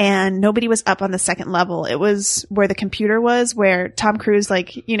and nobody was up on the second level. It was where the computer was, where Tom Cruise, like,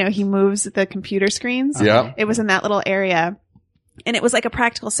 he moves the computer screens. Yeah. It was in that little area. And it was like a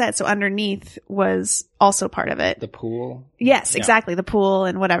practical set. So underneath was also part of it. The pool? Yes, exactly. The pool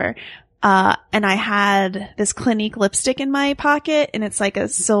and whatever. And I had this Clinique lipstick in my pocket and it's like a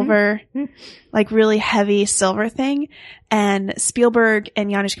silver, like really heavy silver thing. And Spielberg and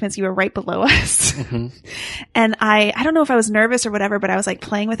Janusz Kaminski were right below us. And I don't know if I was nervous or whatever, but I was like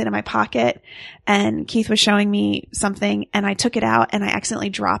playing with it in my pocket and Keith was showing me something and I took it out and I accidentally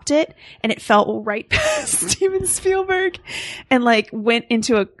dropped it and it fell right past Steven Spielberg and like went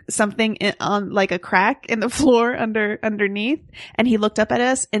into something on like a crack in the floor underneath. And he looked up at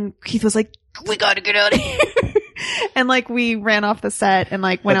us and Keith was like, "We gotta get out of here." And like we ran off the set and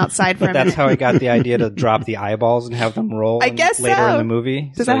like went outside for a minute. That's how he got the idea to drop the eyeballs and have them roll. I guess later in the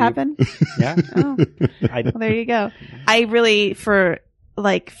movie. Does that happen? Yeah. Oh. Well, there you go. I really, for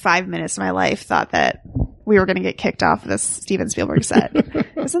like 5 minutes of my life, thought that we were going to get kicked off this Steven Spielberg set.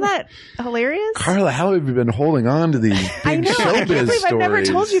 Isn't that hilarious? Carla, how have you been holding on to these I big know. I can't showbiz believe stories? I've never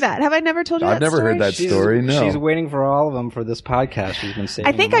told you that. Have I never told you that I've never story? heard that story. No. She's waiting for all of them for this podcast. She's been saying.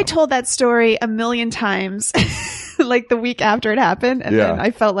 I think I told that story a million times, like the week after it happened, and then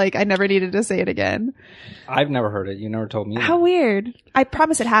I felt like I never needed to say it again. I've never heard it. You never told me. How that. weird. I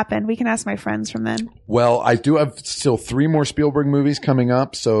promise it happened. We can ask my friends from then. Well, I do have still 3 more Spielberg movies coming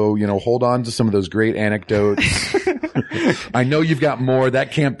up, so, hold on to some of those great anecdotes. I know you've got more.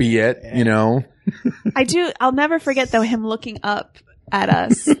 That can't be it, I do. I'll never forget though him looking up at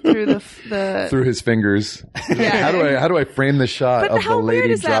us through the through his fingers. Yeah. How do I frame the shot But of how the lady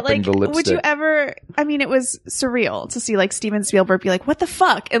weird is that? dropping Like, the lipstick? would you ever? I mean, it was surreal to see like Steven Spielberg be like, "What the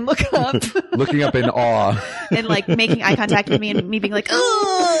fuck?" and look up Looking up in awe. and like making eye contact with me and me being like,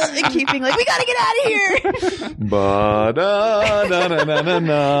 "Ugh," and keeping like, "We gotta get out of here." And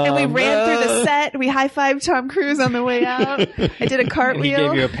we ran through the set. We high-fived Tom Cruise on the way out. I did a And he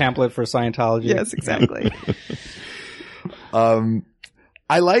cartwheel. gave you a pamphlet for Scientology. Yes, exactly.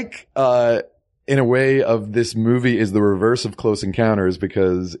 I like, in a way of this movie is the reverse of Close Encounters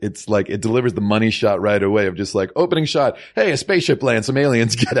because it's like it delivers the money shot right away of just like opening shot. Hey, a spaceship lands, some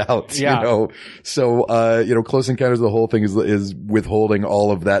aliens get out, Yeah. So, Close Encounters, the whole thing is withholding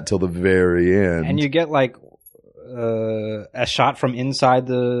all of that till the very end. And you get like a shot from inside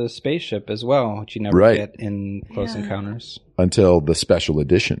the spaceship as well, which you never get in Close Encounters. Until the special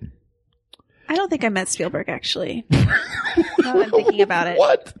edition. I don't think I met Spielberg actually. Now that I'm thinking about it.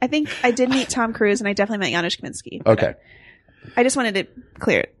 What? I think I did meet Tom Cruise and I definitely met Janusz Kaminski. Okay. I just wanted to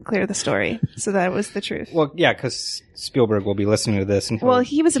clear the story so that it was the truth. Well, yeah, because Spielberg will be listening to this. And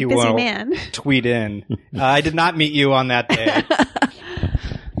He was a busy will man. Tweet in. I did not meet you on that day.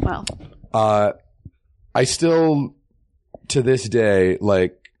 Well, I still, to this day,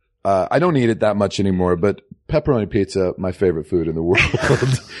 I don't eat it that much anymore, but pepperoni pizza, my favorite food in the world.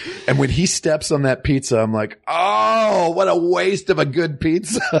 And when he steps on that pizza, I'm like, oh, what a waste of a good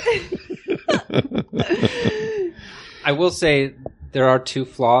pizza. I will say there are 2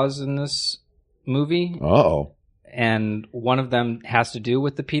 flaws in this movie. Uh-oh. And one of them has to do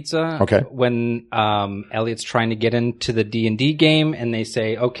with the pizza. Okay. When Elliot's trying to get into the D&D game and they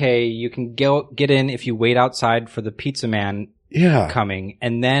say, okay, you can get in if you wait outside for the pizza man coming.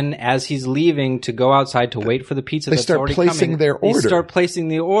 And then as he's leaving to go outside to wait for the pizza They that's start already placing coming, their order. They start placing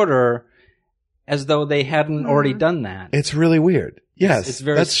the order as though they hadn't already done that. It's really weird. Yes. It's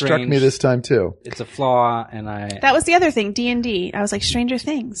very that struck me strange. this time too. It's a flaw, and that was the other thing, D&D. I was like, Stranger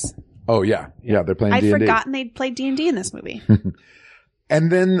Things. Oh yeah. Yeah, they're playing I'd D&D. forgotten they'd played D&D in this movie. And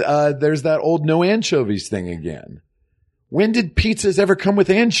then there's that old no anchovies thing again. When did pizzas ever come with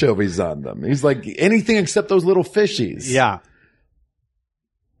anchovies on them? He's like, anything except those little fishies. Yeah.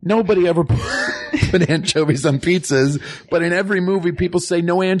 Nobody ever put anchovies on pizzas, but in every movie people say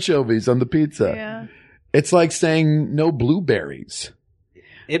no anchovies on the pizza. Yeah. It's like saying no blueberries.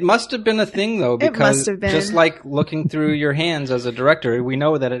 It must have been a thing, though, It because must have been. just like looking through your hands as a director, we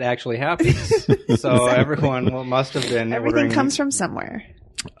know that it actually happens. So everyone must have been Everything ordering. comes from somewhere.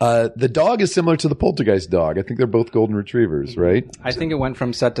 The dog is similar to the Poltergeist dog. I think they're both golden retrievers, right? I think it went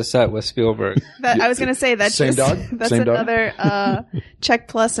from set to set with Spielberg. I was going to say that's Same just, dog? That's Same dog? another check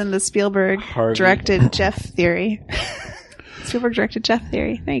plus in the Spielberg Harvey. directed Jeff theory. Spielberg directed Jeff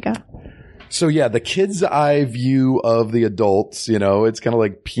theory. There you go. So yeah, the kid's eye view of the adults, it's kind of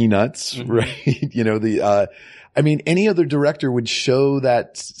like Peanuts, right? Any other director would show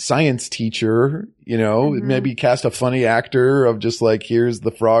that science teacher, maybe cast a funny actor of just like, here's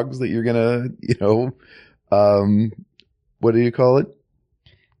the frogs that you're gonna, what do you call it?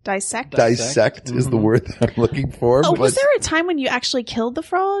 Dissect. Dissect is the word that I'm looking for. Oh, was But- there a time when you actually killed the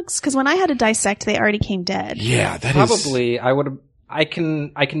frogs? Because when I had to dissect, they already came dead. Yeah, that is Probably, I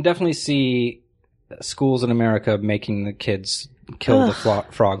can definitely see schools in America making the kids kill the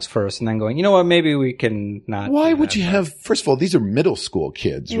frogs first and then going, you know what, maybe we can not. Why do would that, you but- have? First of all, these are middle school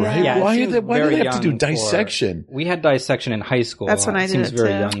kids, right? Yeah, it why seems do they very have to do young for- dissection? We had dissection in high school. That's when I It did seems it, very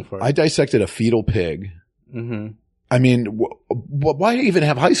too. young for it. I dissected a fetal pig. Mm-hmm. I mean, why even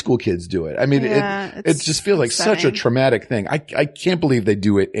have high school kids do it? I mean, Yeah, it it's just feels like such a upsetting. traumatic thing. I can't believe they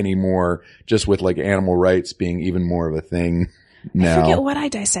do it anymore, just with like animal rights being even more of a thing I forget now. what I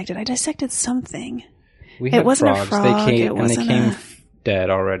dissected. I dissected something. We It had wasn't a frogs. frog, They came, it and they wasn't came a dead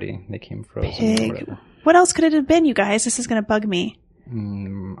already. They came frozen. Or Pig. whatever. What else could it have been, you guys? This is going to bug me.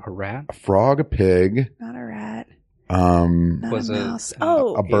 A rat? A frog, a pig, Not a rat. um, Not Was a it mouse.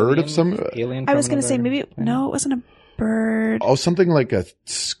 Oh, a bird of some, Alien I was from going to say another maybe, planet? no, it wasn't a bird. something like a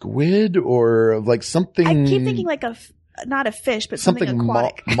squid or like something. I keep thinking like not a fish, but something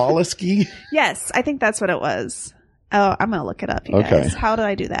aquatic. Mollusky? Yes, I think that's what it was. Oh, I'm going to look it up, you Okay. guys. How did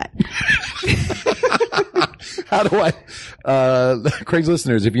I do that? How do I, Craig's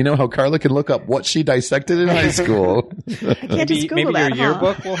listeners, if you know how Carla can look up what she dissected in high school. I can't just Google maybe that, your huh?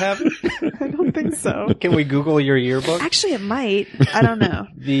 yearbook will have it. I don't think so. Can we Google your yearbook? Actually, it might. I don't know.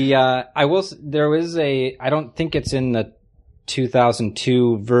 There is I don't think it's in the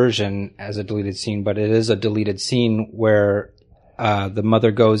 2002 version as a deleted scene, but it is a deleted scene where the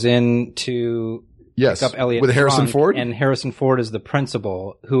mother goes in to Yes, pick up Elliot with Harrison drunk, Ford? and Harrison Ford is the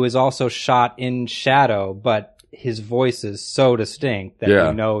principal, who is also shot in shadow, but his voice is so distinct that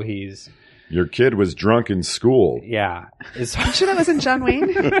you know he's... Your kid was drunk in school. Yeah. You sure that wasn't John Wayne?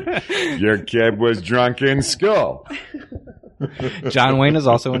 Your kid was drunk in school. John Wayne is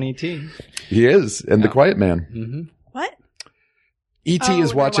also in E.T. He is, and The Quiet Man. Mm-hmm. What? E.T. is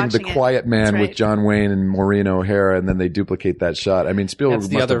they're watching The watching it. Quiet Man That's right. with John Wayne and Maureen O'Hara, and then they duplicate that shot. I mean, Spielberg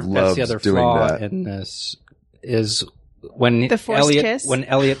That's must have loved the other doing flaw that. in this is when The forced kiss? when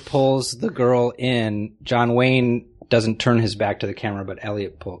Elliot pulls the girl in, John Wayne doesn't turn his back to the camera, but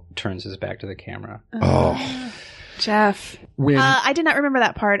Elliot turns his back to the camera. Oh. Jeff. When, I did not remember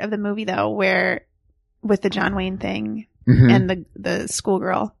that part of the movie, though, where with the John Wayne thing Mhm. and the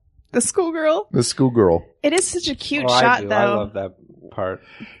schoolgirl. The schoolgirl. The schoolgirl. It is such a cute Oh, shot, I do. though. I love that part.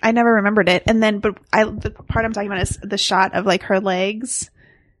 I never remembered it. And then, but the part I'm talking about is the shot of like her legs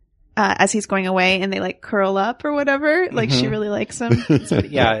as he's going away, and they like curl up or whatever. Like she really likes him.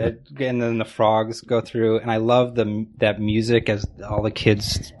 Yeah, and then the frogs go through, and I love that music as all the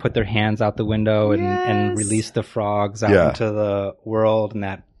kids put their hands out the window and Yes. release the frogs out Yeah. into the world, and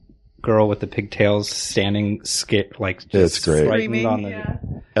that girl with the pigtails standing scared, like just It's great. frightened Screaming, on the yeah.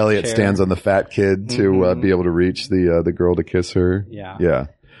 Elliot chair. stands on the fat kid to be able to reach the girl to kiss her. Yeah. Yeah.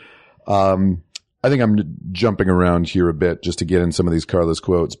 I think I'm jumping around here a bit just to get in some of these Carlos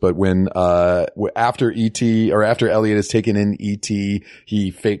quotes, but when, after E.T. or after Elliot is taken in E.T.,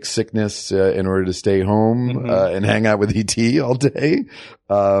 he fakes sickness, in order to stay home, and hang out with E.T. all day.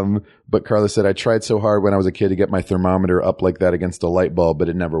 But Carlos said, I tried so hard when I was a kid to get my thermometer up like that against a light bulb, but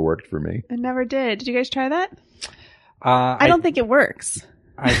it never worked for me. It never did. Did you guys try that? I don't think it works.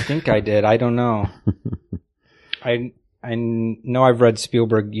 I think I did. I don't know. I know I've read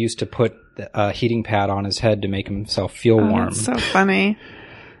Spielberg used to put a heating pad on his head to make himself feel warm. That's so funny.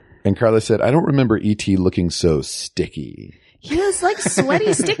 And Carlos said, I don't remember E.T. looking so sticky. He was like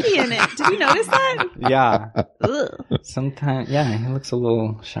sweaty, sticky in it. Did you notice that? Yeah. Ugh. Sometimes, yeah, he looks a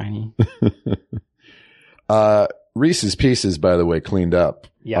little shiny. Reese's Pieces, by the way, cleaned up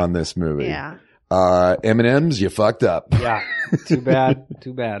Yeah. on this movie. Yeah. M&M's, you fucked up. Yeah. Too bad.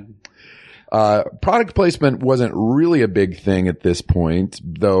 Too bad. Product placement wasn't really a big thing at this point,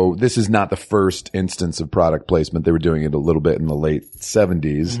 though this is not the first instance of product placement. They were doing it a little bit in the late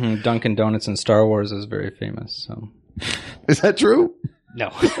 70s. Mhm. Dunkin' Donuts in Star Wars is very famous, so. Is that true? No.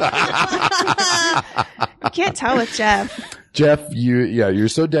 You can't tell with Jeff. Jeff, you're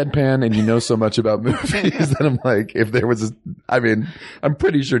so deadpan and you know so much about movies that I'm like, if there was I'm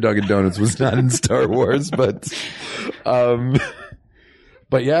pretty sure Dunkin' Donuts was not in Star Wars, but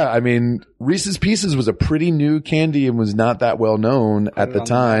yeah, I mean, Reese's Pieces was a pretty new candy and was not that well known at the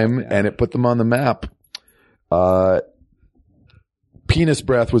time, and it put them on the map. Penis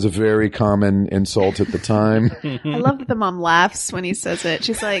breath was a very common insult at the time. I love that the mom laughs when he says it.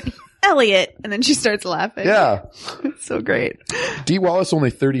 She's like, Elliot. And then she starts laughing. Yeah. It's so great. Dee Wallace only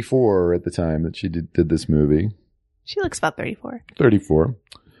 34 at the time that she did this movie. She looks about 34. 34.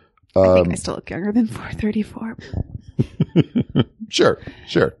 I think I still look younger than 34. Sure.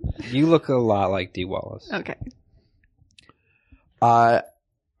 You look a lot like Dee Wallace. Okay. I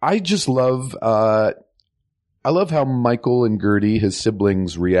just love, I love how Michael and Gertie, his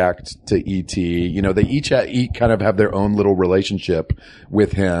siblings, react to E.T. You know, they each kind of have their own little relationship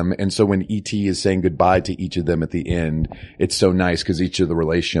with him. And so when E.T. is saying goodbye to each of them at the end, it's so nice because each of the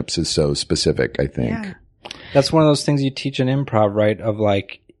relationships is so specific, I think. Yeah. That's one of those things you teach in improv, right? Of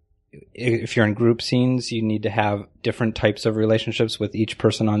like, if you're in group scenes, you need to have different types of relationships with each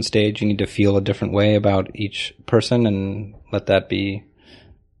person on stage. You need to feel a different way about each person and let that be.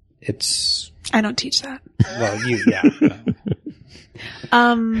 I don't teach that. Well,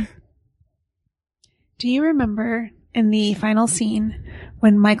 Do you remember in the final scene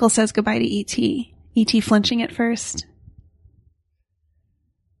when Michael says goodbye to E.T., E.T. flinching at first?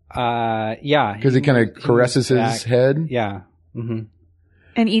 Yeah. Because he kind of caresses his head. Yeah. Mm-hmm.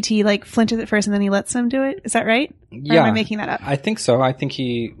 And E.T. like flinches at first and then he lets him do it? Is that right? Or Yeah. am I making that up? I think so. I think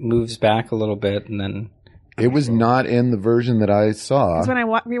he moves back a little bit and then. It was not in the version that I saw. Because when I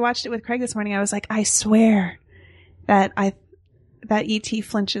rewatched it with Craig this morning, I was like, I swear that E.T.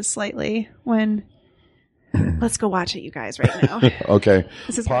 flinches slightly when. Let's go watch it, you guys, right now. Okay.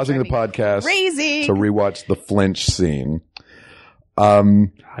 This is Pausing the gonna drive me podcast crazy. to rewatch the flinch scene.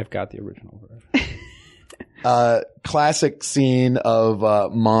 I've got the original version. Classic scene of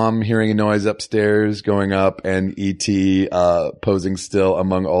mom hearing a noise upstairs, going up, and E.T. Posing still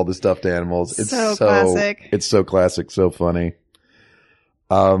among all the stuffed animals. It's So classic. It's so classic, so funny.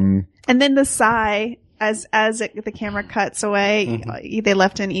 And then the sigh as the camera cuts away. They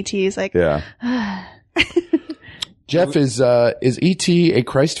left in E.T.'s like, Yeah. Jeff, is E.T. a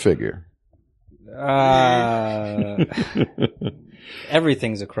Christ figure?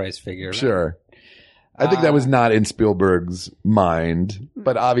 Everything's a Christ figure. Right? Sure. I think that was not in Spielberg's mind,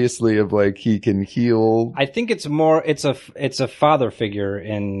 but obviously of like he can heal. I think it's more. It's a father figure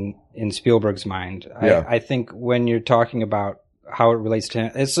in Spielberg's mind. Yeah. I think when you're talking about how it relates to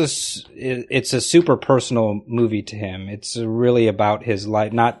him, it's a super personal movie to him. It's really about his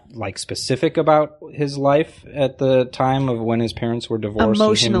life, not like specific about his life at the time of when his parents were divorced.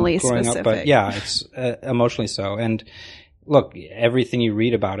 Emotionally and him growing specific. up, but yeah, it's emotionally so. And look, everything you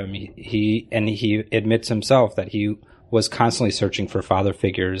read about him, he admits himself that he was constantly searching for father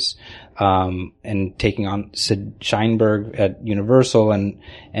figures, and taking on Sid Sheinberg at Universal and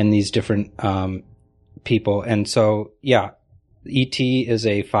these different people. And so, yeah, E.T. is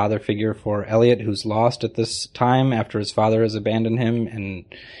a father figure for Elliot, who's lost at this time after his father has abandoned him, and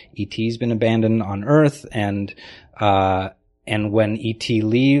E.T.'s been abandoned on Earth. And when E.T.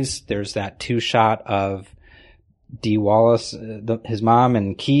 leaves, there's that 2-shot of Dee Wallace, his mom,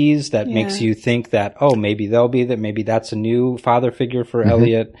 and Keys that makes you think that, oh, maybe they'll be that. Maybe that's a new father figure for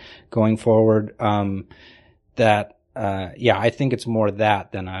Elliot going forward. I think it's more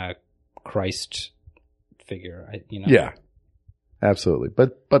that than a Christ figure. Yeah. Absolutely.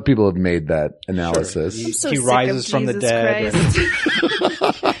 But people have made that analysis. Sure. I'm so He sick rises of from the Jesus dead.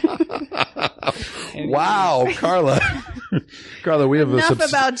 Christ. Wow, Carla. Carla, we have Enough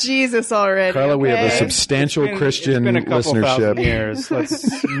about Jesus already. Carla, we have a okay? substantial Christian it's been a couple thousand listenership. years.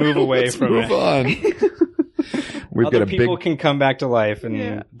 Let's move away from Move it. on. We've Other got a people big. can come back to life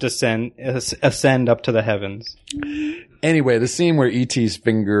and ascend up to the heavens. Anyway, the scene where E.T.'s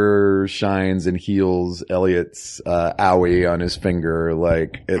finger shines and heals Elliot's owie on his finger,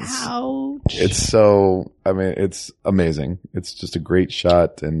 like Ouch. it's so. I mean, it's amazing. It's just a great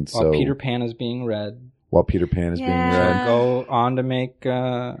shot, and While so Peter Pan is being read, while Peter Pan is being Yeah. read, go on to make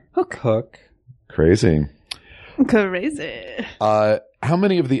Hook. crazy. Crazy. How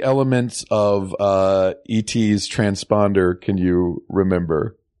many of the elements of E.T.'s transponder can you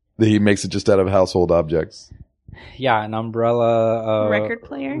remember? That he makes it just out of household objects. Yeah, an umbrella, Record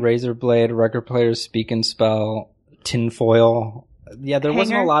player? razor blade, record player, speak and spell, tinfoil. Yeah, there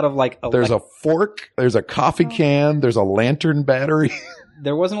wasn't a Hanger? lot of like. There's a fork. There's a coffee can. There's a lantern battery.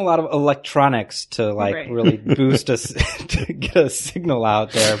 There wasn't a lot of electronics to like Right. really boost us to get a signal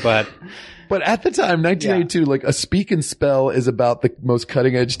out there, but. But at the time, 1982, like a speak and spell is about the most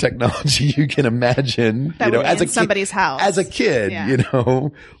cutting edge technology you can imagine. That you know, would be as in a somebody's house. as a kid, Yeah. you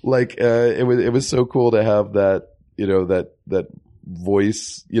know, like it was so cool to have that, you know, that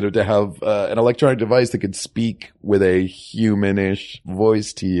voice, you know, to have an electronic device that could speak with a humanish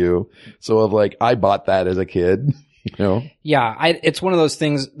voice to you. So of like, I bought that as a kid. You know, Yeah, it's one of those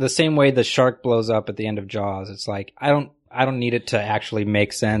things, the same way the shark blows up at the end of Jaws. It's like, I don't need it to actually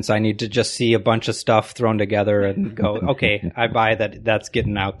make sense. I need to just see a bunch of stuff thrown together and go, okay, I buy that. That's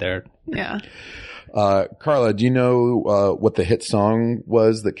getting out there. Yeah. Carla, do you know what the hit song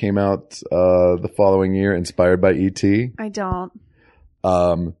was that came out the following year, inspired by E.T.? I don't.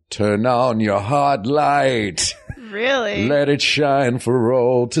 Turn on your heart light, Really? let it shine for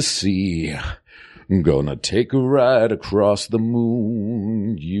all to see. I'm gonna take a ride across the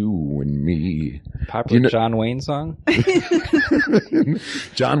moon, you and me. Popular You know- John Wayne song?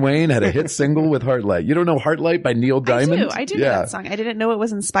 John Wayne had a hit single with Heartlight. You don't know Heartlight by Neil Diamond? I do know that song. I didn't know it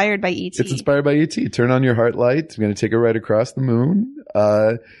was inspired by E.T. It's inspired by E.T. Turn on your heart light. I'm going to take a ride across the moon.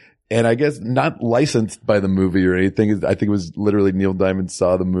 And I guess not licensed by the movie or anything. I think it was literally Neil Diamond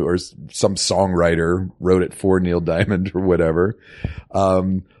saw the movie, or some songwriter wrote it for Neil Diamond or whatever.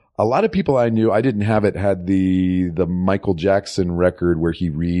 A lot of people I knew, I didn't have it, had the Michael Jackson record where he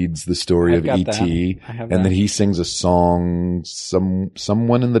reads the story I've of got E.T. that. I have and that. then he sings a song,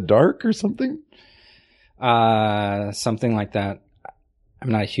 Someone in the Dark or something. Something like that. I'm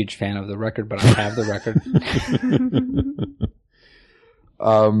not a huge fan of the record, but I have the record.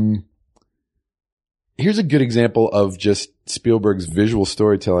 here's a good example of just Spielberg's visual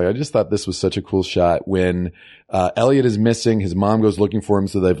storytelling. I just thought this was such a cool shot when Elliot is missing. His mom goes looking for him,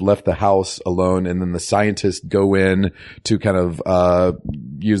 so they've left the house alone, and then the scientists go in to kind of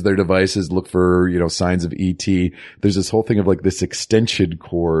use their devices, look for, you know, signs of ET. There's this whole thing of like this extension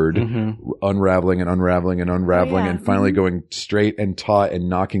cord unraveling and unraveling and unraveling and finally going straight and taut and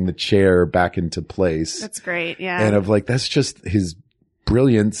knocking the chair back into place. That's great. Yeah. And of like, that's just his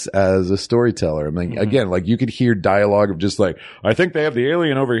brilliance as a storyteller. I mean, again, like you could hear dialogue of just like, I think they have the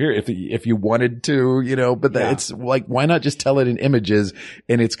alien over here if you wanted to, you know, but it's like, why not just tell it in images?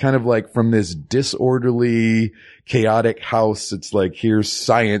 And it's kind of like from this disorderly, chaotic house, it's like, here's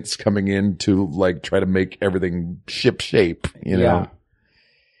science coming in to like try to make everything ship shape, you know?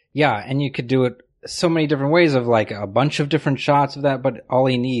 Yeah. And you could do it so many different ways of like a bunch of different shots of that, but all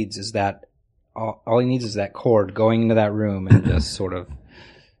he needs is that cord going into that room and just sort of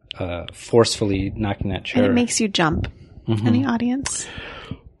forcefully knocking that chair. And it makes you jump in the audience.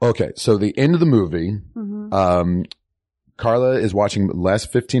 Okay, so the end of the movie, Carla is watching the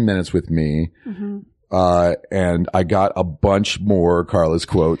last 15 minutes with me, and I got a bunch more Carla's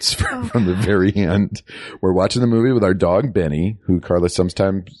quotes from the very end. We're watching the movie with our dog Benny, who Carla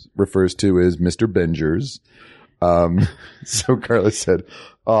sometimes refers to as Mr. Bingers. So Carla said,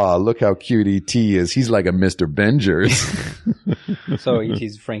 "Oh, look how cute E.T. is. He's like a Mr. Bingers." So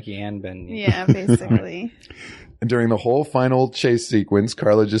E.T.'s Frankie and Ben. Yeah, basically. And during the whole final chase sequence,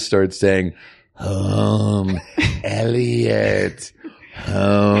 Carla just started saying, Elliot,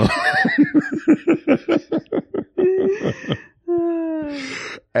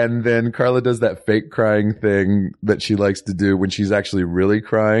 And then Carla does that fake crying thing that she likes to do when she's actually really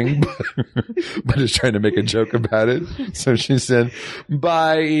crying, but is trying to make a joke about it. So she said,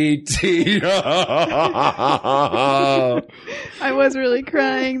 "Bye, E.T." I was really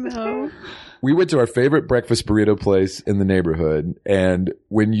crying though. We went to our favorite breakfast burrito place in the neighborhood. And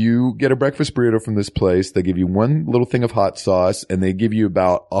when you get a breakfast burrito from this place, they give you one little thing of hot sauce and they give you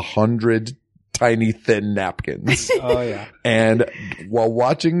about 100 tiny thin napkins. Oh yeah. And while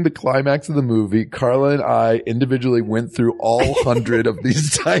watching the climax of the movie, Carla and I individually went through all 100 of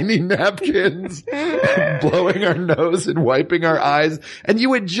these tiny napkins, blowing our nose and wiping our eyes. And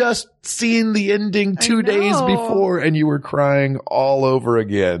you had just seen the ending 2 days before and you were crying all over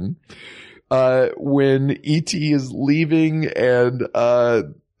again. When E.T. is leaving and,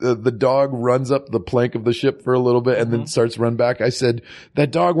 the dog runs up the plank of the ship for a little bit and then starts to run back, I said,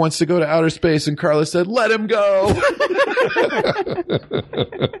 "That dog wants to go to outer space." And Carla said, "Let him go."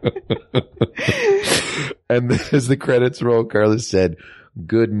 And as the credits roll, Carla said,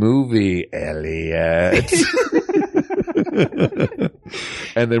 "Good movie, Elliot."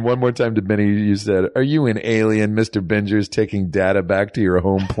 And then one more time to Benny, you said, "Are you an alien, Mr. Bingers, taking data back to your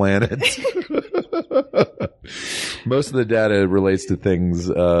home planet?" Most of the data relates to things,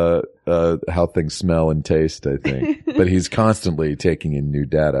 how things smell and taste, I think. But he's constantly taking in new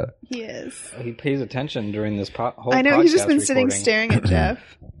data. He is. He pays attention during this whole I know, he's just been podcast sitting recording. staring at Jeff.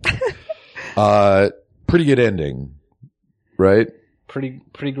 Pretty good ending, right?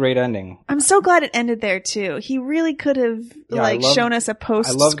 Pretty great ending. I'm so glad it ended there too. He really could have shown us a I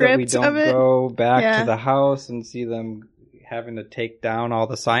postscript love that we don't of it. go back Yeah. to the house and see them having to take down all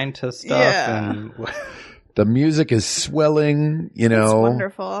the scientist stuff. Yeah. And The music is swelling, you know. It's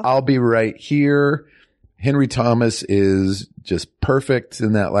wonderful. I'll be right here. Henry Thomas is just perfect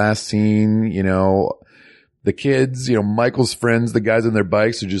in that last scene, you know. The kids, you know, Michael's friends, the guys on their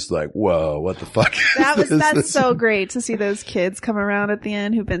bikes are just like, whoa, what the fuck is this? That's so great to see those kids come around at the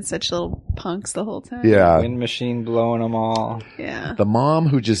end who've been such little punks the whole time. Yeah. wind machine blowing them all. Yeah. The mom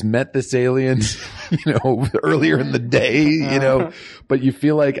who just met this alien, you know, earlier in the day, you know, but you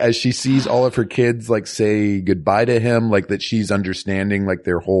feel like as she sees all of her kids, like say goodbye to him, like that she's understanding like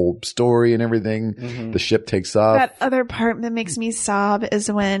their whole story and everything. The ship takes off. That other part that makes me sob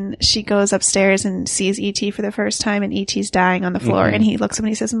is when she goes upstairs and sees E.T. for the first time and E.T.'s dying on the floor and he looks up and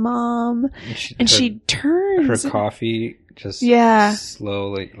he says, "Mom." And she turns. Her coffee just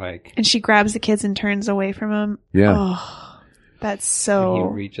slowly like. And she grabs the kids and turns away from him. Yeah. Oh, that's He so.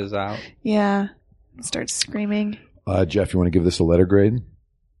 reaches out. Yeah. Starts screaming. Jeff, you want to give this a letter grade?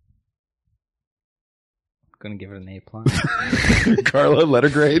 Gonna give it an A+. Carla, letter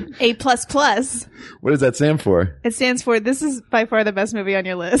grade? A++. What does that stand for? It stands for, this is by far the best movie on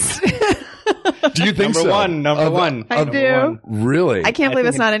your list. Do you think Number so? one. I do. Really? I can't believe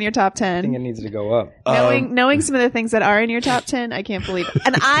it's think not in your top I think it 10. needs to go up. Knowing some of the things that are in your top 10, I can't believe it.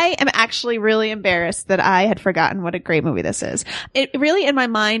 And I am actually really embarrassed that I had forgotten what a great movie this is. It really, in my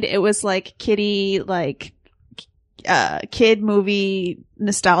mind, it was like kiddie, like, kid movie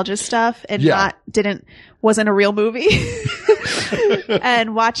nostalgia stuff and Yeah. wasn't a real movie.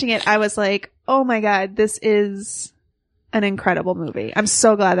 And watching it, I was like, oh my God, this is an incredible movie. I'm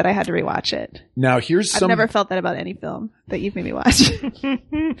so glad that I had to rewatch it. Now here's I've never felt that about any film that you've made me watch.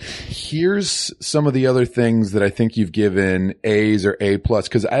 Here's some of the other things that I think you've given A's or A+,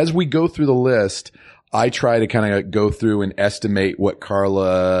 because as we go through the list, I try to kind of go through and estimate what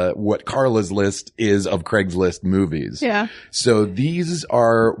Carla's list is of Craig's List movies. Yeah. So these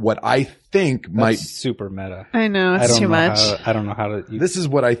are what I think That's super meta. I know, it's too much. I don't know how to. this is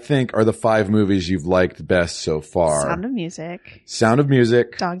what I think are the 5 movies you've liked best so far. Sound of Music, Sound of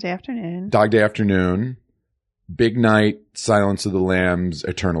Music, Dog Day Afternoon, Dog Day Afternoon, Big Night, Silence of the Lambs,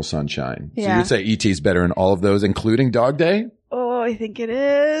 Eternal Sunshine. So Yeah. you'd say E.T.'s better in all of those, including Dog Day? Oh, I think it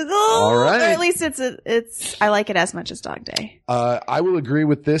is. Oh, All right. Or at least it's. I like it as much as Dog Day. I will agree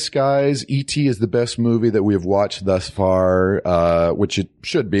with this, guys. E.T. is the best movie that we have watched thus far, which it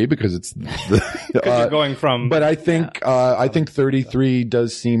should be because it's You're going from. but I think 33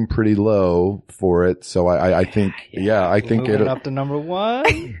 does seem pretty low for it. So I think, I think moving it, up to number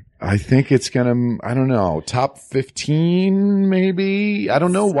 1. I think it's gonna, I don't know, top 15 maybe? I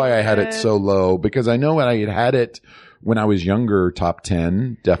don't know why I had it so low because I know when I had it when I was younger, top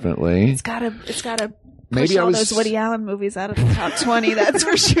 10, definitely. It's gotta Maybe push I all was- those Woody Allen movies out of the top 20. That's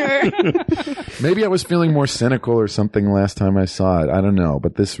for sure. Maybe I was feeling more cynical or something last time I saw it. I don't know,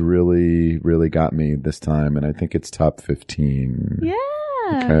 but this really, really got me this time, and I think it's top 15. Yeah.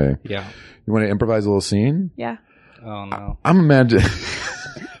 Okay. Yeah. You want to improvise a little scene? Yeah. Oh no. I'm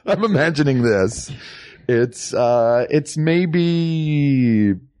imagining this. It's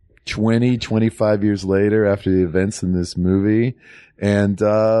maybe 20, 25 years later after the events in this movie. And,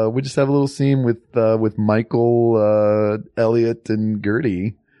 we just have a little scene with Michael, Elliot and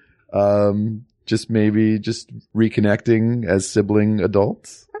Gertie. Just reconnecting as sibling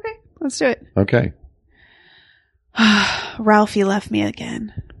adults. Okay. Let's do it. Okay. Ralphie left me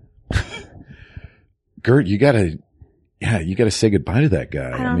again. Gert, you gotta say goodbye to that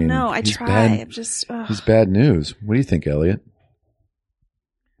guy. I don't know. I he's try. bad- I'm just. He's bad news. What do you think, Elliot?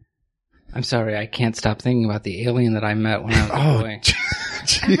 I'm sorry. I can't stop thinking about the alien that I met when I was a boy.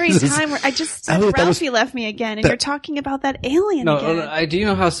 Every Jesus. time I just said Elliot, that was- Ralphie left me again, and you're talking about that alien again. No, do you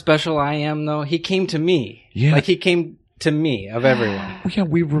know how special I am though? He came to me. Yeah. Like he came to me of everyone. Well, yeah,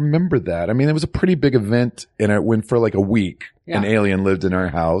 we remember that. I mean, it was a pretty big event, and it went for like a week. Yeah. An alien lived in our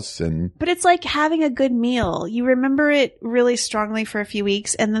house, and But it's like having a good meal. You remember it really strongly for a few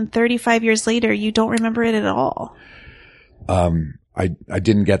weeks, and then 35 years later, you don't remember it at all. I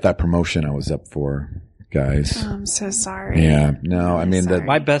didn't get that promotion I was up for, guys. I'm so sorry. Yeah, no, I mean sorry. that.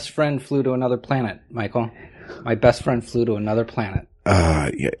 My best friend flew to another planet, Michael. My best friend flew to another planet.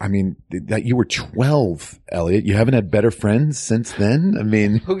 Yeah, I mean that you were 12, Elliot. You haven't had better friends since then. I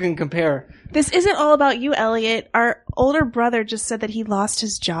mean, Who can compare? This isn't all about you, Elliot. Our older brother just said that he lost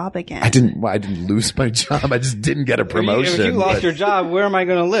his job again. I didn't lose my job. I just didn't get a promotion. If you lost but- your job, where am I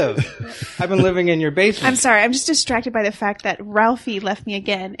going to live? I've been living in your basement. I'm sorry. I'm just distracted by the fact that Ralphie left me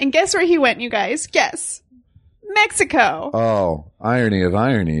again. And guess where he went, you guys? Guess. Mexico. Oh, irony of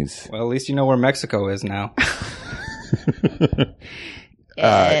ironies. Well, at least you know where Mexico is now.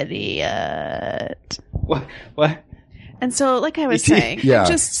 Idiot. What? And so, like I was saying, Yeah. I'm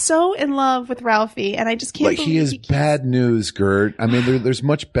just so in love with Ralphie, and I just can't Like believe he is keeps- bad news, Gert. I mean, there's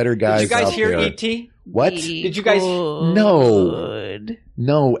much better guys. Did you guys out hear there. E.T.? What? Did you guys? No.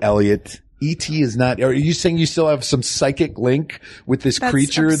 No, Elliot. E.T. is not. Are you saying you still have some psychic link with this That's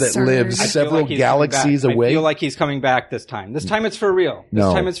creature that absurd. lives I I feel several like he's galaxies coming back. away? I feel like he's coming back this time. This time it's for real. No.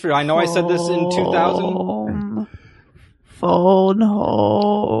 This time it's for real. I know I said this in 2000. Home. Phone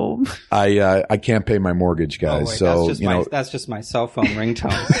home. I can't pay my mortgage, Oh, guys. wait, so you know, that's just my cell phone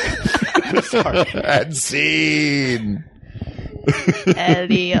ringtone. Sorry. that scene.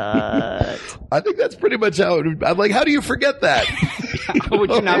 Elliot. I think that's pretty much how. I'm like, how do you forget that? How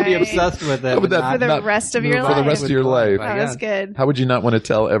would you not be Right. obsessed with it? How would that For the not- rest of your for the life. rest of your life? That was good. How would you not want to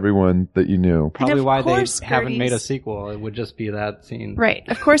tell everyone that you knew? Probably And of why they course, haven't made a Gertie's- sequel. It would just be that scene. Right.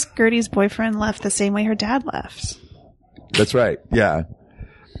 Of course, Gertie's boyfriend left the same way her dad left. That's right. Yeah.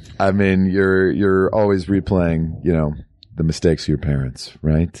 I mean, you're always replaying, you know, the mistakes of your parents,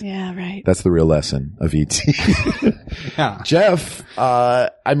 right? Yeah, right. That's the real lesson of ET. Yeah. Jeff, I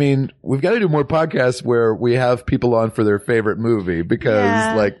mean, we've got to do more podcasts where we have people on for their favorite movie because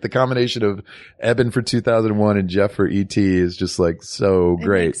Yeah. like the combination of Eben for 2001 and Jeff for ET is just like so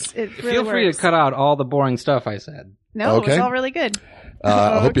great. It really Feel free works. to cut out all the boring stuff I said. No, Okay. it's all really good.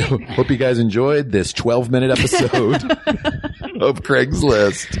 I hope you guys enjoyed this 12-minute episode of Craig's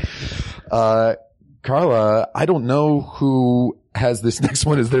List. Carla, I don't know who has this next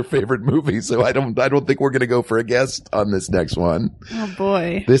one as their favorite movie, so I don't think we're going to go for a guest on this next one. Oh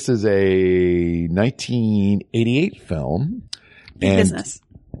boy. This is a 1988 film. Big Business.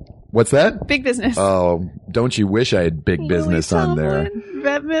 What's that? Big Business. Oh, don't you wish I had Big Business on there?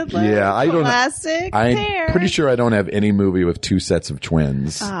 Bette Midler. Yeah, I don't. Classic I'm pair. pretty sure I don't have any movie with two sets of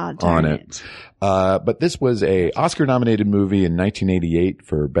twins on it. But this was a Oscar-nominated movie in 1988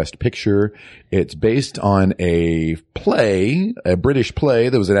 for Best Picture. It's based on a play, a British play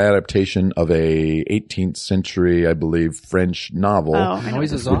that was an adaptation of a 18th century, I believe, French novel,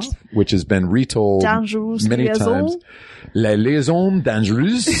 Noises off. which has been retold Dangereuse many Liaison? times. La Liaison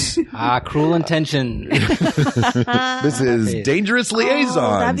Dangereuse. Cruel Intention. This is Dangerous Liaisons.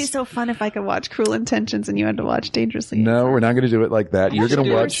 Oh, that'd be so fun if I could watch Cruel Intentions and you had to watch Dangerous Liaisons. No, we're not going to do it like that. You're going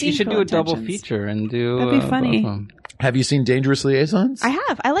to watch. You should do Cruel a double Intentions. feature and do. That'd be funny. both of them. Have you seen Dangerous Liaisons? I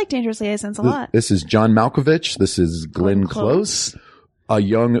have. I like Dangerous Liaisons a lot. This is John Malkovich. This is Glenn Close. A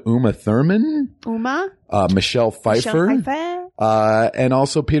young Uma Thurman. Uma. Michelle Pfeiffer. Michelle Pfeiffer. And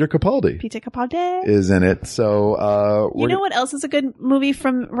also Peter Capaldi Peter Capaldi. is in it. So, You know what else is a good movie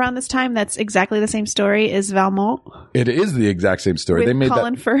from around this time that's exactly the same story is Valmont it is the exact same story. with They made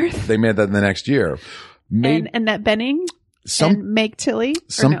Colin that. Firth They made that in the next year. and Annette Bening some and Meg Tilly.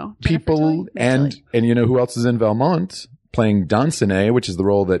 some Jennifer people Tilly? Meg and Tilly. you know who else is in Valmont playing Dunsany, which is the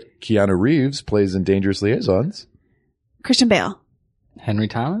role that Keanu Reeves plays in Dangerous Liaisons. Christian Bale. Henry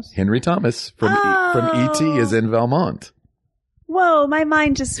Thomas. Henry Thomas from E.T. is in Valmont. Whoa, my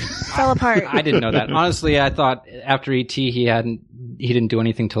mind just fell apart. I didn't know that. Honestly, I thought after E.T. he didn't do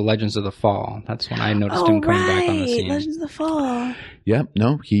anything till Legends of the Fall. That's when I noticed him coming back on the scene. Legends of the Fall. Yeah,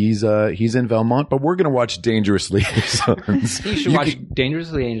 no, he's in Valmont, but we're gonna watch Dangerous Liaisons. You should watch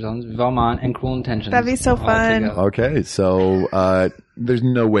Dangerous Liaisons, Valmont, and Cruel Intentions. That'd be so all fun. together. Okay, so there's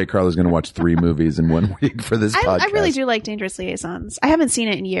no way Carla's gonna watch 3 movies in 1 week for this podcast. I really do like Dangerous Liaisons. I haven't seen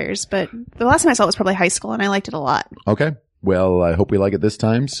it in years, but the last time I saw it was probably high school, and I liked it a lot. Okay, well, I hope we like it this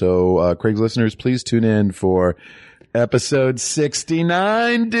time. So, Craig's listeners, please tune in for episode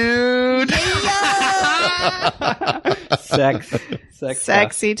 69, dude.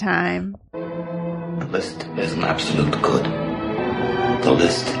 Sexy time. The list is an absolute good. The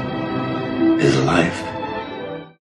list is life.